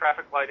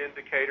traffic light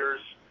indicators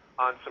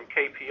on some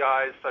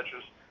KPIs such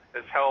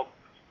as health,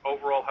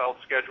 overall health,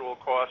 schedule,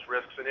 costs,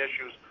 risks, and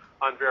issues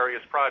on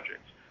various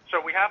projects. So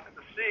we happen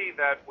to see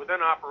that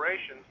within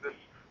operations, this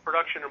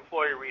production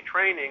employee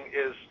retraining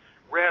is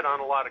red on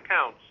a lot of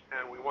counts,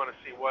 and we want to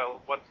see,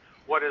 well,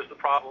 what is the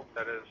problem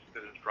that is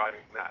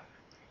driving that.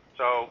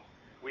 So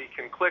we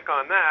can click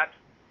on that,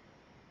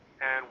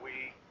 and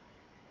we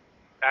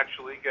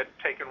actually get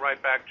taken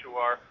right back to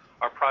our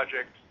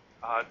project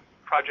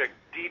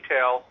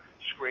detail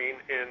screen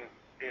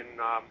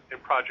in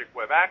Project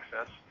Web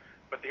Access.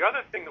 But the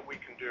other thing that we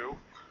can do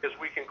is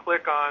we can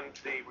click on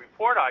the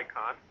report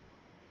icon,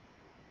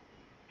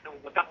 and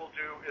what that will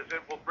do is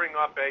it will bring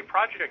up a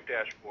project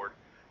dashboard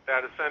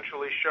that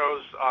essentially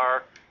shows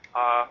our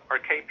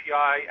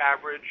KPI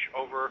average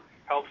over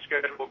health,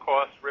 schedule,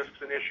 costs, risks,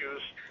 and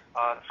issues.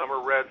 Some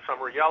are red,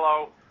 some are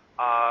yellow.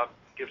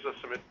 Gives us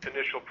some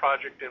initial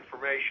project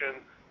information,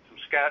 some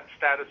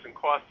status and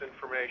cost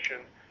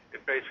information.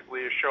 It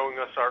basically is showing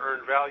us our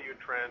earned value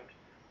trend,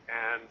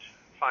 and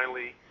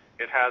finally,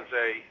 it has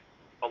a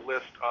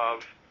list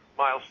of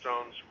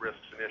milestones,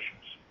 risks, and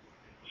issues.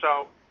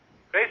 So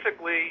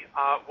basically,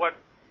 what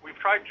we've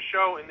tried to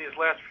show in these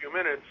last few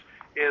minutes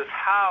is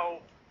how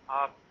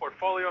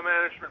portfolio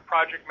management,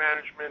 project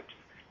management,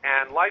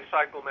 and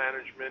lifecycle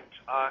management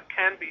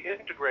can be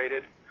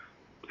integrated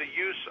with the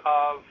use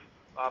of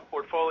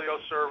Portfolio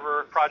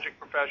Server, Project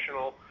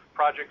Professional,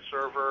 Project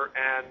Server,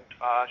 and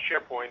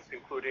SharePoint,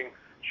 including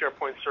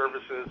SharePoint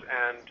Services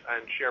and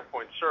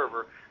SharePoint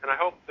Server. And I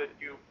hope that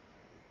you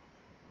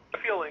have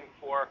a feeling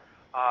for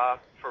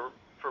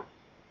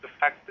the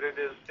fact that it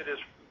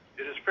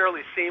is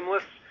fairly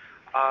seamless.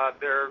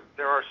 There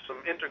are some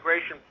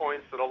integration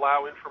points that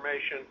allow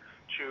information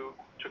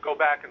to go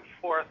back and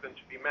forth and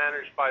to be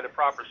managed by the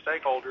proper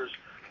stakeholders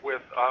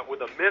with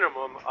a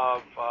minimum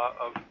of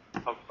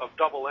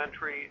double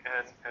entry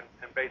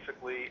and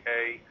basically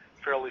a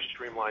fairly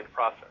streamlined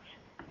process.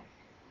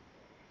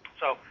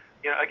 So,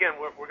 again,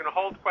 we're going to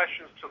hold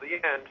questions to the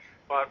end,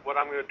 but what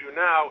I'm going to do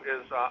now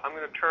is I'm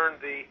going to turn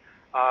the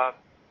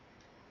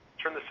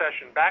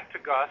session back to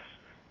Gus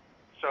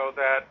so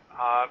that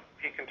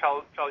he can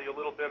tell you a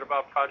little bit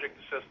about Project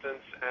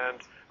Assistance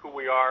and who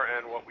we are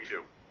and what we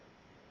do.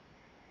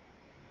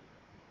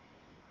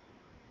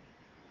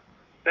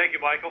 Thank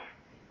you, Michael.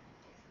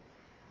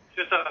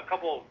 Just a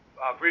couple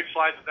brief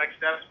slides of next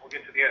steps. We'll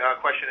get to the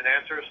question and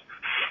answers.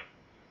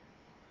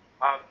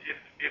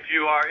 If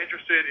you are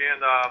interested in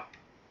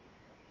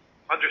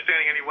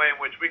understanding any way in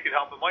which we can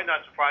help, it might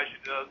not surprise you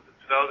to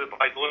know that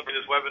by delivering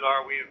this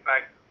webinar, we in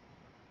fact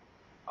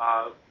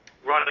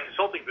run a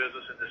consulting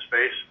business in this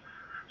space.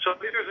 So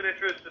if there's an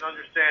interest in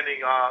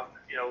understanding,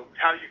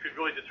 how you could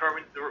really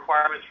determine the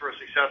requirements for a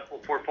successful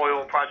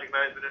portfolio and project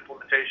management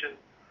implementation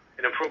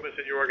and improvements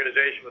in your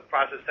organization with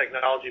process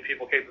technology,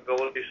 people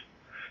capabilities,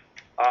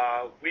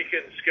 we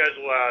can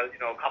schedule a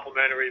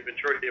complimentary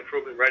maturity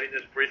improvement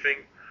readiness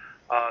briefing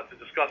to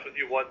discuss with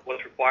you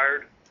what's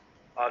required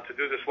to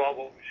do this well.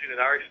 What we've seen in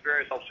our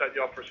experience helps set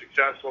you up for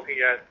success,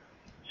 looking at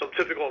some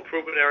typical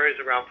improvement areas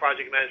around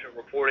project management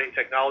reporting,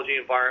 technology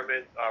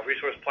environment,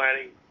 resource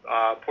planning,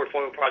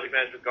 portfolio project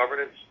management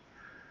governance.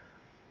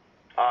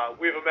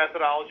 We have a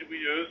methodology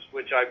we use,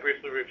 which I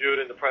briefly reviewed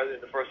in the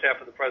first half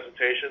of the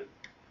presentation,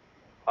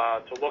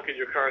 to look at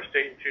your current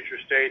state and future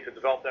state, to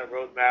develop that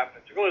roadmap,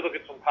 and to really look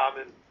at some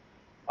common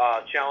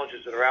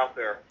challenges that are out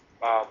there.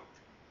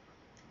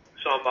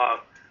 Some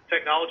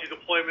technology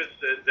deployments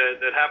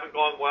that haven't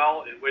gone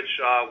well, in which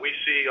we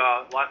see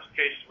lots of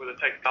cases where the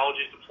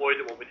technology is deployed,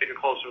 and when we take a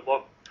closer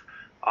look,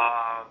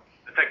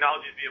 the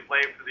technology is being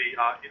blamed for the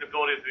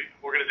inability of the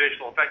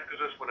organizational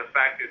effectiveness, when in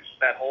fact it's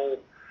that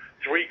whole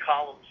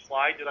 3-column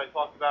slide that I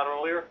talked about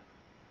earlier.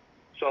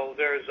 So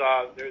there's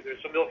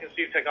some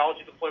ill-conceived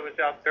technology deployments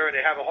out there, and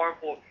they have a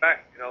harmful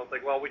effect. It's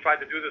like, well, we tried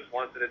to do this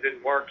once and it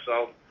didn't work,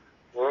 so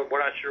we're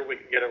not sure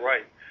we can get it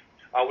right.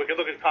 We can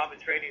look at common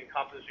training and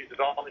competency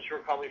development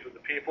shortcomings with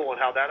the people and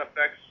how that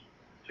affects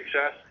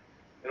success,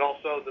 and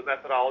also the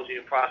methodology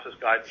and process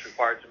guidance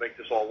required to make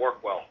this all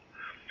work well.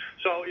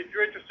 So if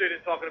you're interested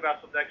in talking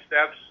about some next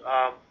steps,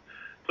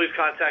 please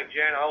contact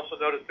Jan. I also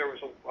noticed there were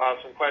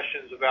some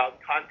questions about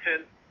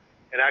content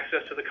and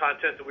access to the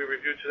content that we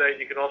reviewed today.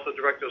 You can also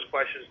direct those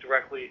questions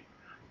directly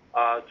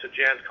to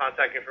Jan's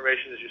contact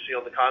information, as you see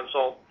on the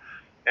console.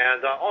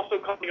 And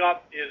also coming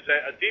up is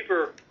a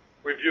deeper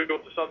review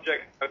of the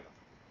subject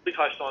we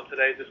touched on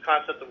today, this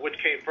concept of which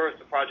came first,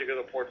 the project or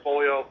the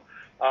portfolio.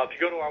 If you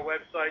go to our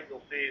website,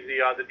 you'll see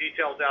the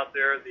details out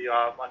there.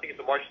 I think it's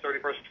a March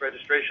 31st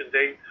registration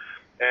date,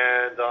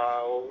 and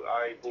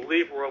I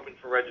believe we're open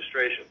for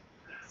registration.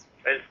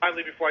 And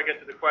finally, before I get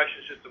to the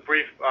questions, just a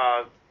brief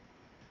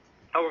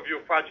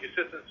overview of project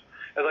assistance.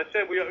 As I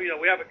said, we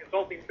have a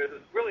consulting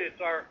business. Really,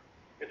 it's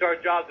our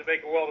job to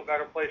make the world a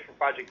better place for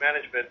project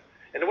management.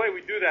 And the way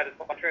we do that is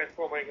by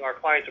transforming our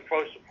clients'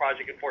 approach to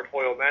project and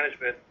portfolio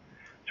management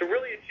to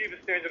really achieve a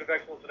standard of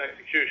excellence in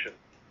execution.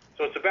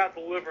 So it's about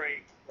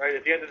delivering, right?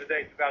 At the end of the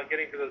day, it's about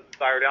getting to those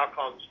desired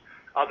outcomes.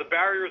 The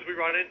barriers we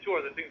run into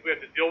are the things we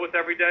have to deal with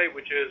every day,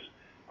 which is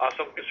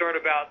some concern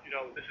about,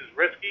 this is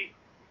risky.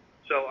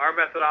 So our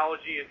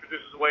methodology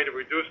introduces a way to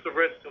reduce the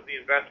risk of the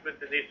investment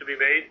that needs to be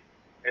made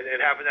and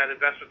having that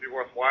investment be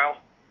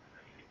worthwhile.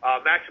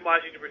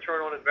 Maximizing the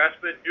return on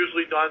investment,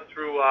 usually done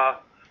through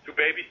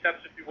baby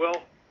steps, if you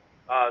will,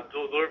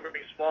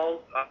 delivering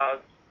small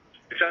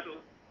successes,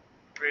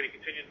 creating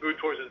continued move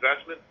towards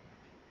investment.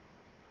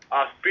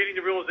 Speeding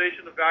the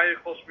realization of value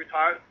closely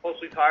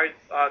tied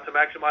to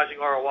maximizing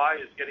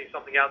ROI is getting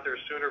something out there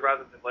sooner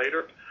rather than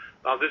later.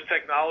 This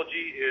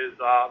technology is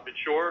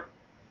mature.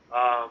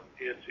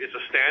 It's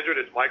a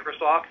standard. It's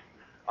Microsoft.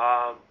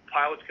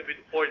 Pilots can be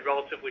deployed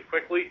relatively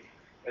quickly,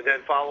 and then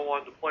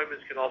follow-on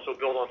deployments can also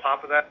build on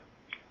top of that.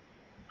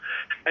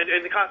 And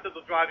the concept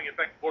of driving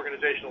effective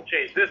organizational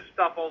change. This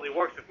stuff only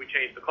works if we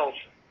change the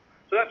culture.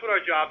 So that's what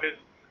our job is.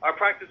 Our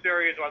practice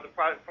areas are the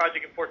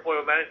project and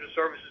portfolio management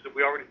services that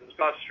we already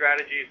discussed,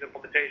 strategies,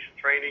 implementation,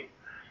 training,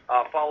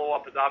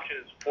 follow-up,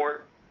 adoption, and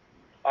support.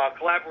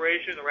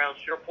 Collaboration around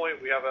SharePoint.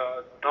 We have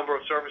a number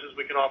of services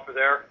we can offer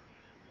there.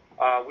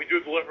 We do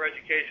deliver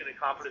education and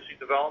competency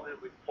development.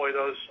 We deploy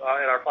those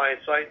at our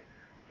client site.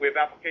 We have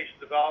application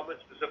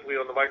development, specifically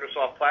on the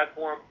Microsoft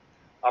platform.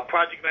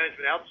 Project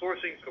management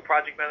outsourcing, so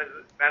project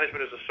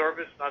management as a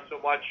service, not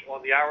so much on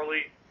the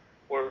hourly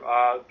or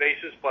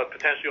basis, but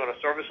potentially on a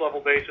service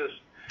level basis.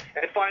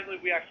 And finally,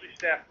 we actually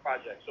staff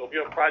projects. So if you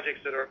have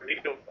projects that are in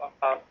need of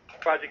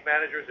project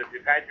managers, if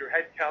you've had your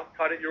head count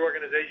cut at your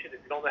organization,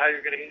 if you don't know how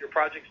you're going to get your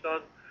projects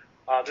done,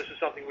 this is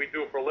something we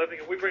do for a living,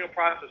 and we bring a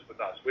process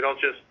with us. We don't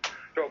just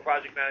throw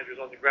project managers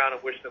on the ground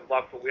and wish them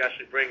luck, but we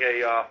actually bring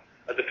a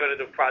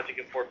definitive project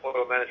and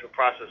portfolio management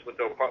process with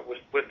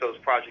those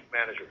project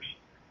managers.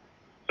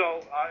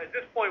 So at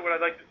this point, what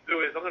I'd like to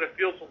do is I'm going to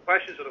field some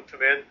questions that have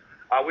come in.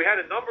 We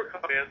had a number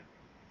come in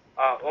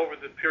over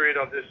the period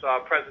of this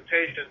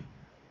presentation.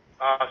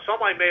 Some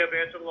I may have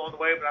answered along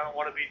the way, but I don't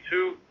want to be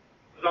too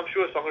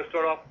presumptuous, so I'm going to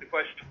start off with the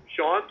question from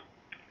Sean.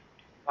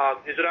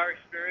 Is it our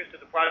experience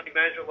that the project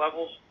management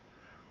levels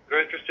that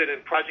are interested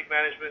in project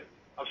management,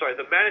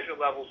 the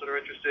management levels that are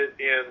interested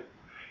in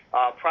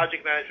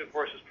project management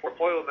versus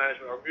portfolio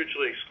management are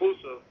mutually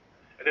exclusive?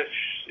 And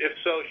if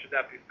so, should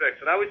that be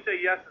fixed? And I would say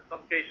yes, in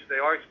some cases they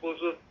are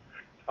exclusive.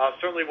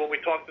 Certainly when we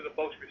talk to the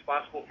folks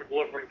responsible for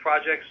delivering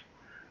projects,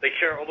 they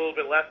care a little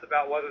bit less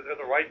about whether they're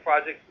the right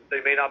projects, since they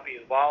may not be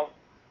involved.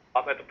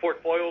 At the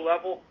portfolio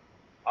level,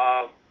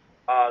 I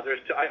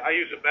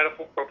use a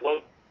metaphor for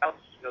below the clouds.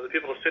 The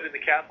people who sit in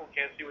the castle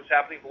can't see what's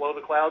happening below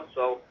the clouds.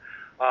 So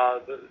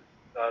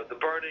the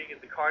burning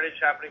and the carnage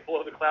happening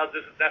below the clouds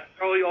isn't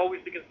necessarily always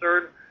the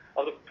concern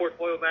of the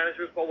portfolio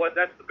managers. But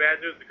that's the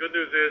bad news. The good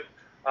news is,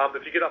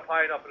 if you get up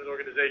high enough in an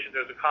organization,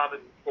 there's a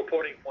common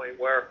reporting point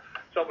where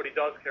somebody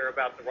does care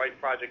about the right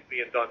project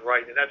being done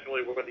right, and that's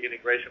really where the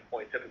integration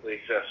point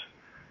typically exists.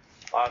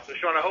 So,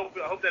 Sean, I hope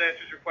that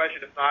answers your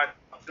question. If not,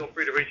 feel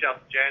free to reach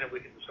out to Jan, and we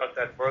can discuss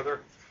that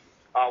further.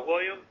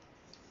 William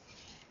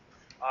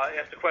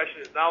asked the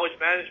question, is knowledge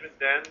management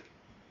then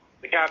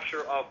the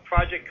capture of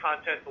project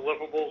content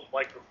deliverables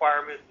like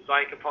requirements,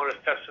 design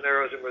components, test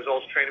scenarios and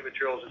results, training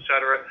materials,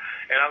 etc.?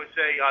 And I would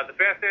say the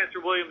fast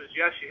answer, William, is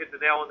yes, you hit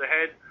the nail on the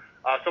head.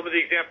 Some of the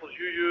examples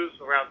you use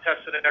around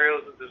test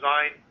scenarios and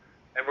design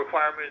and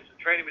requirements and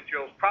training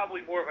materials,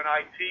 probably more of an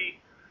IT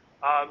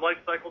life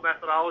cycle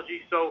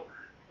methodology. So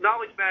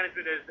knowledge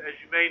management, as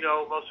you may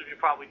know, most of you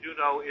probably do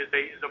know, is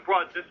a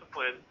broad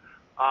discipline.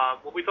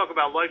 When we talk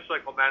about life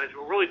cycle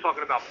management, we're really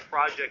talking about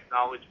project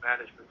knowledge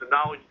management, the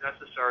knowledge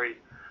necessary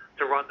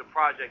to run the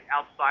project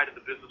outside of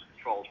the business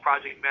controls.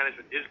 Project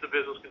management is the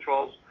business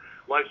controls.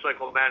 Life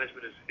cycle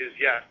management is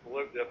yes,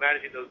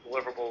 managing those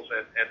deliverables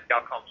and the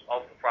outcomes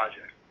of the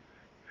project.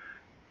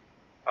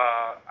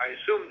 I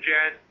assume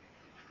Jan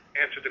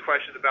answered the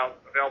question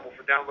about available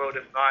for download.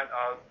 If not,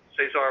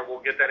 Cesar will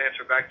get that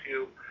answer back to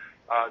you.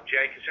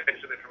 Jan can send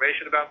you some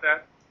information about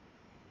that.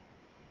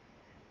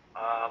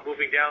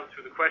 Moving down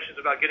to the questions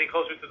about getting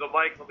closer to the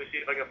mic. Let me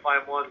see if I can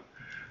find one.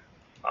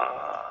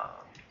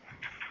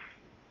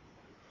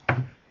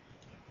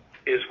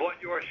 Is what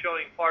you are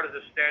showing part of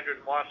the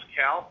standard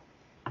MOS-Cal?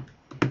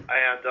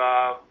 And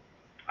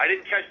I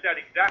didn't catch that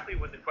exactly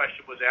when the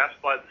question was asked,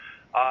 but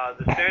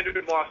the standard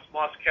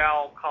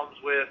MOS-Cal comes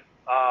with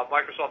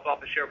Microsoft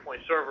Office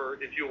SharePoint Server.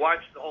 If you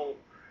watched the whole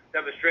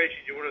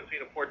demonstration, you would have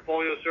seen a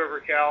portfolio server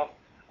cal,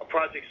 a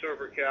project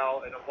server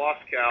cal, and a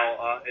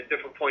MOS-Cal at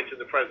different points in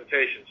the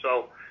presentation.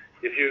 So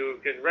if you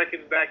can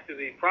reckon back to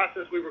the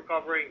process we were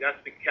covering, that's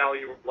the cal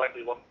you were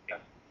likely looking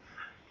at.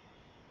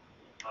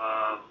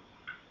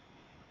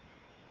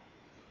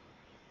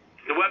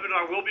 The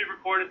webinar will be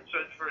recorded. So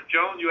for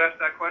Joan, you asked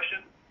that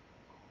question?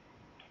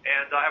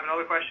 And I have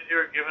another question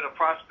here. Given a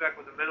prospect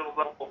with a minimum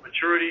level of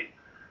maturity,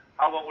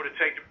 how long would it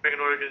take to bring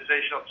an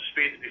organization up to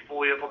speed to be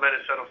fully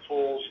implemented set of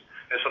tools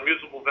and some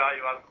usable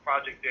value out of the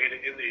project data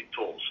in these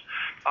tools?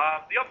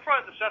 The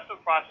upfront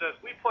assessment process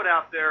we put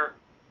out there,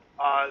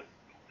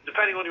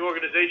 depending on the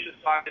organization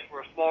size,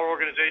 for a smaller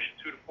organization,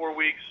 2 to 4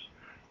 weeks.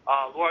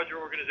 Larger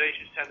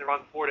organizations tend to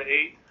run 4 to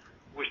 8.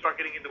 We start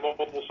getting into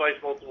multiple sites,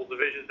 multiple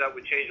divisions, that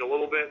would change a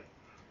little bit.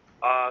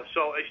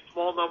 So a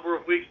small number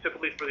of weeks,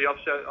 typically for the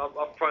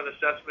upfront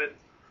assessment,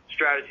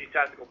 strategy,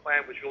 tactical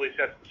plan, which really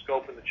sets the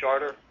scope in the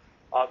charter.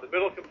 The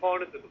middle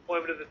component, the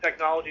deployment of the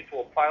technology to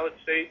a pilot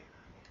state,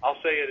 I'll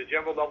say at a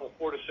general level,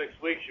 4 to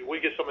 6 weeks. We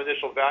get some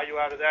initial value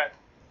out of that.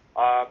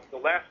 The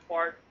last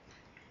part,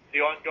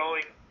 the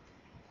ongoing,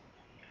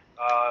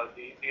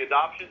 the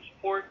adoption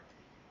support,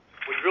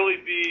 would really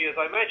be, as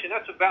I mentioned,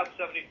 that's about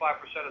 75%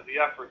 of the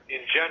effort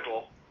in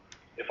general.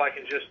 If I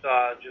can just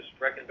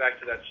reckon back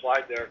to that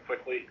slide there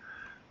quickly.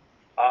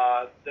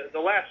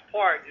 The last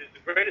part is the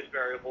greatest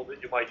variable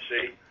that you might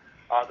see.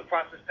 The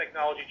process,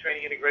 technology,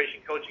 training, integration,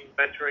 coaching,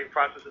 mentoring,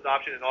 process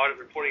adoption, and audit,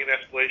 reporting and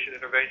escalation,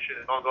 intervention,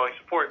 and ongoing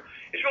support.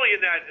 It's really in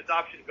that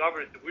adoption and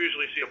governance that we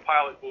usually see a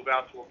pilot move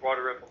out to a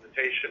broader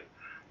implementation.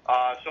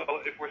 So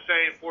if we're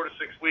saying 4 to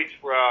 6 weeks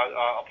for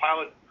a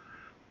pilot,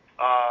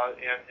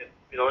 and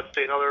let's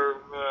say another,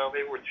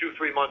 maybe we're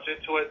 2-3 months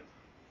into it,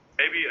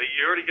 maybe a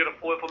year to get a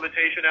full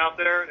implementation out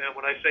there. And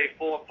when I say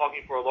full, I'm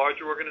talking for a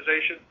larger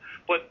organization.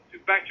 But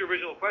back to your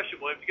original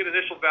question, William, to get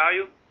initial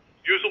value,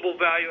 usable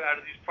value out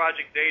of these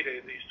project data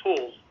and these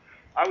tools,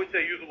 I would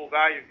say usable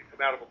value can come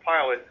out of a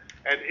pilot.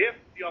 And if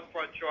the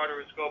upfront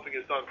charter and scoping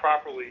is done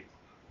properly,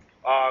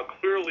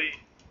 clearly,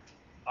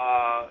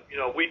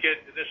 we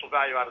get initial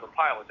value out of the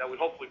pilot. That would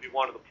hopefully be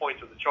one of the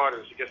points of the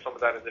charter, is to get some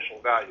of that initial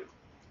value.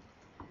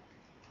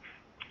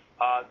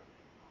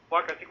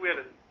 Mark, I think we had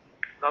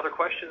another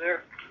question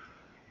there.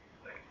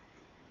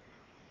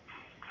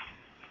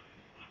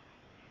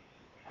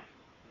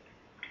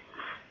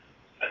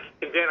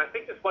 And Dan, I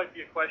think this might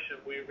be a question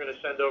we were going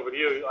to send over to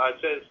you. It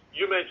says,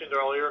 you mentioned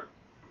earlier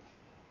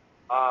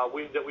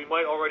that we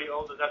might already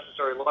own the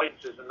necessary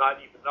licenses and not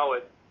even know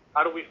it.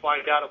 How do we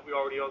find out if we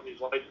already own these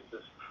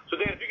licenses? So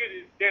Dan,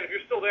 if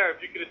you're still there,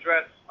 if you could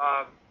address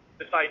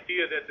this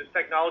idea that this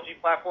technology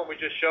platform we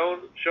just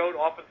showed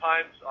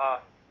oftentimes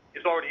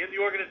is already in the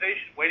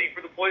organization waiting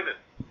for deployment.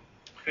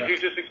 Could you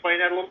just explain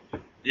that a little?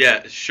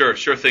 Yeah,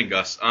 sure thing,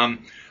 Gus.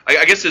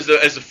 I guess as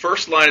a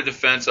first line of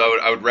defense,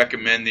 I would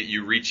recommend that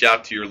you reach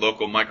out to your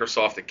local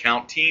Microsoft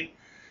account team,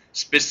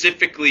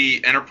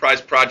 specifically enterprise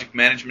project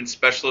management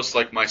specialists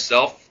like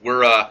myself.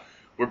 We're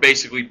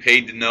basically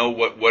paid to know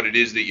what it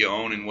is that you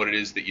own and what it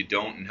is that you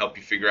don't, and help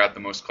you figure out the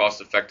most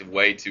cost-effective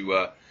way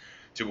to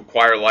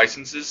acquire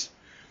licenses.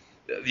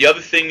 The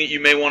other thing that you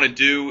may want to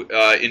do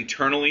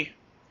internally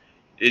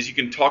is you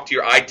can talk to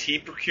your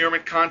IT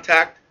procurement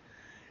contact,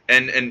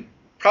 and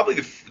probably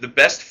the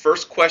best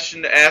first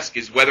question to ask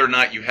is whether or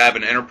not you have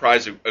an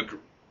enterprise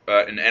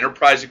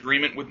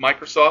agreement with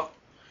Microsoft.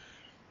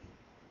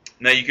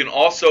 Now, you can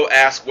also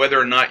ask whether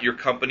or not your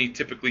company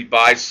typically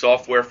buys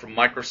software from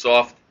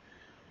Microsoft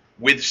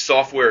with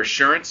software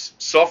assurance.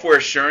 Software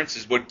assurance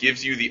is what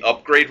gives you the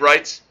upgrade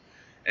rights,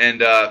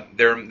 and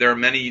there are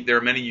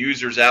many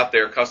users out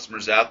there,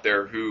 customers out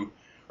there, who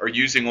are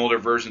using older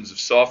versions of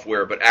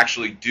software but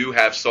actually do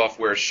have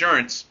software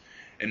assurance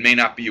and may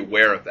not be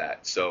aware of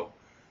that. So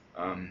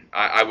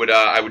I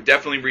would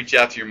definitely reach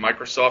out to your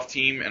Microsoft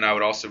team, and I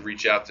would also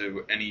reach out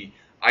to any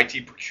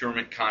IT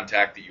procurement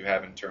contact that you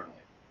have internally.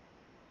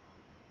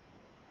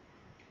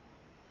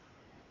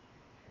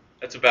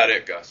 That's about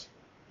it, Gus.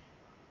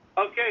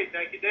 Okay,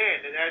 thank you,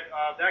 Dan. And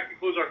that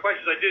concludes our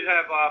questions. I did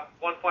have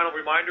one final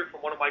reminder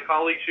from one of my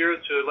colleagues here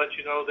to let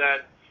you know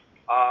that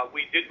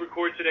we did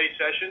record today's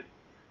session,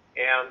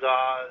 and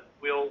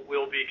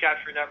we'll be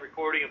capturing that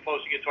recording and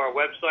posting it to our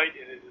website,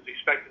 and it is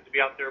expected to be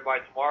out there by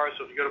tomorrow.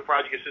 So if you go to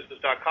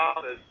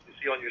projectassistance.com, as you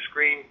see on your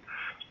screen,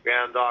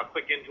 and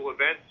click into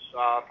events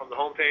from the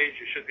homepage,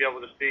 you should be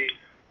able to see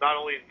not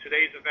only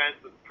today's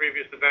events, but the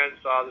previous events.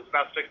 There's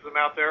about 6 of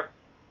them out there.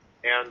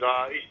 And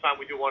each time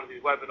we do one of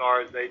these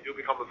webinars, they do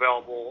become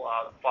available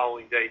the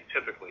following day,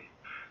 typically.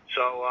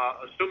 So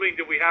assuming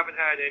that we haven't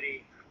had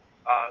any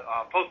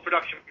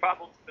post-production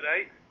problems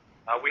today,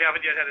 we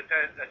haven't yet had a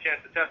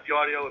chance to test the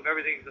audio. If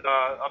everything's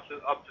up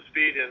to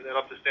speed and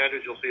up to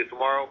standards, you'll see it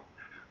tomorrow.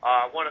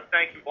 I want to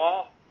thank you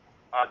all,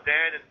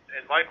 Dan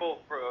and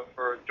Michael,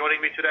 for joining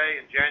me today,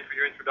 and Jan for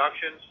your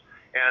introductions.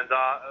 And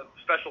a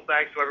special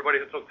thanks to everybody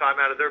who took time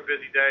out of their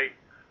busy day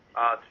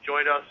to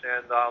join us,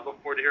 and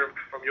look forward to hearing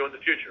from you in the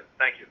future.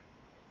 Thank you.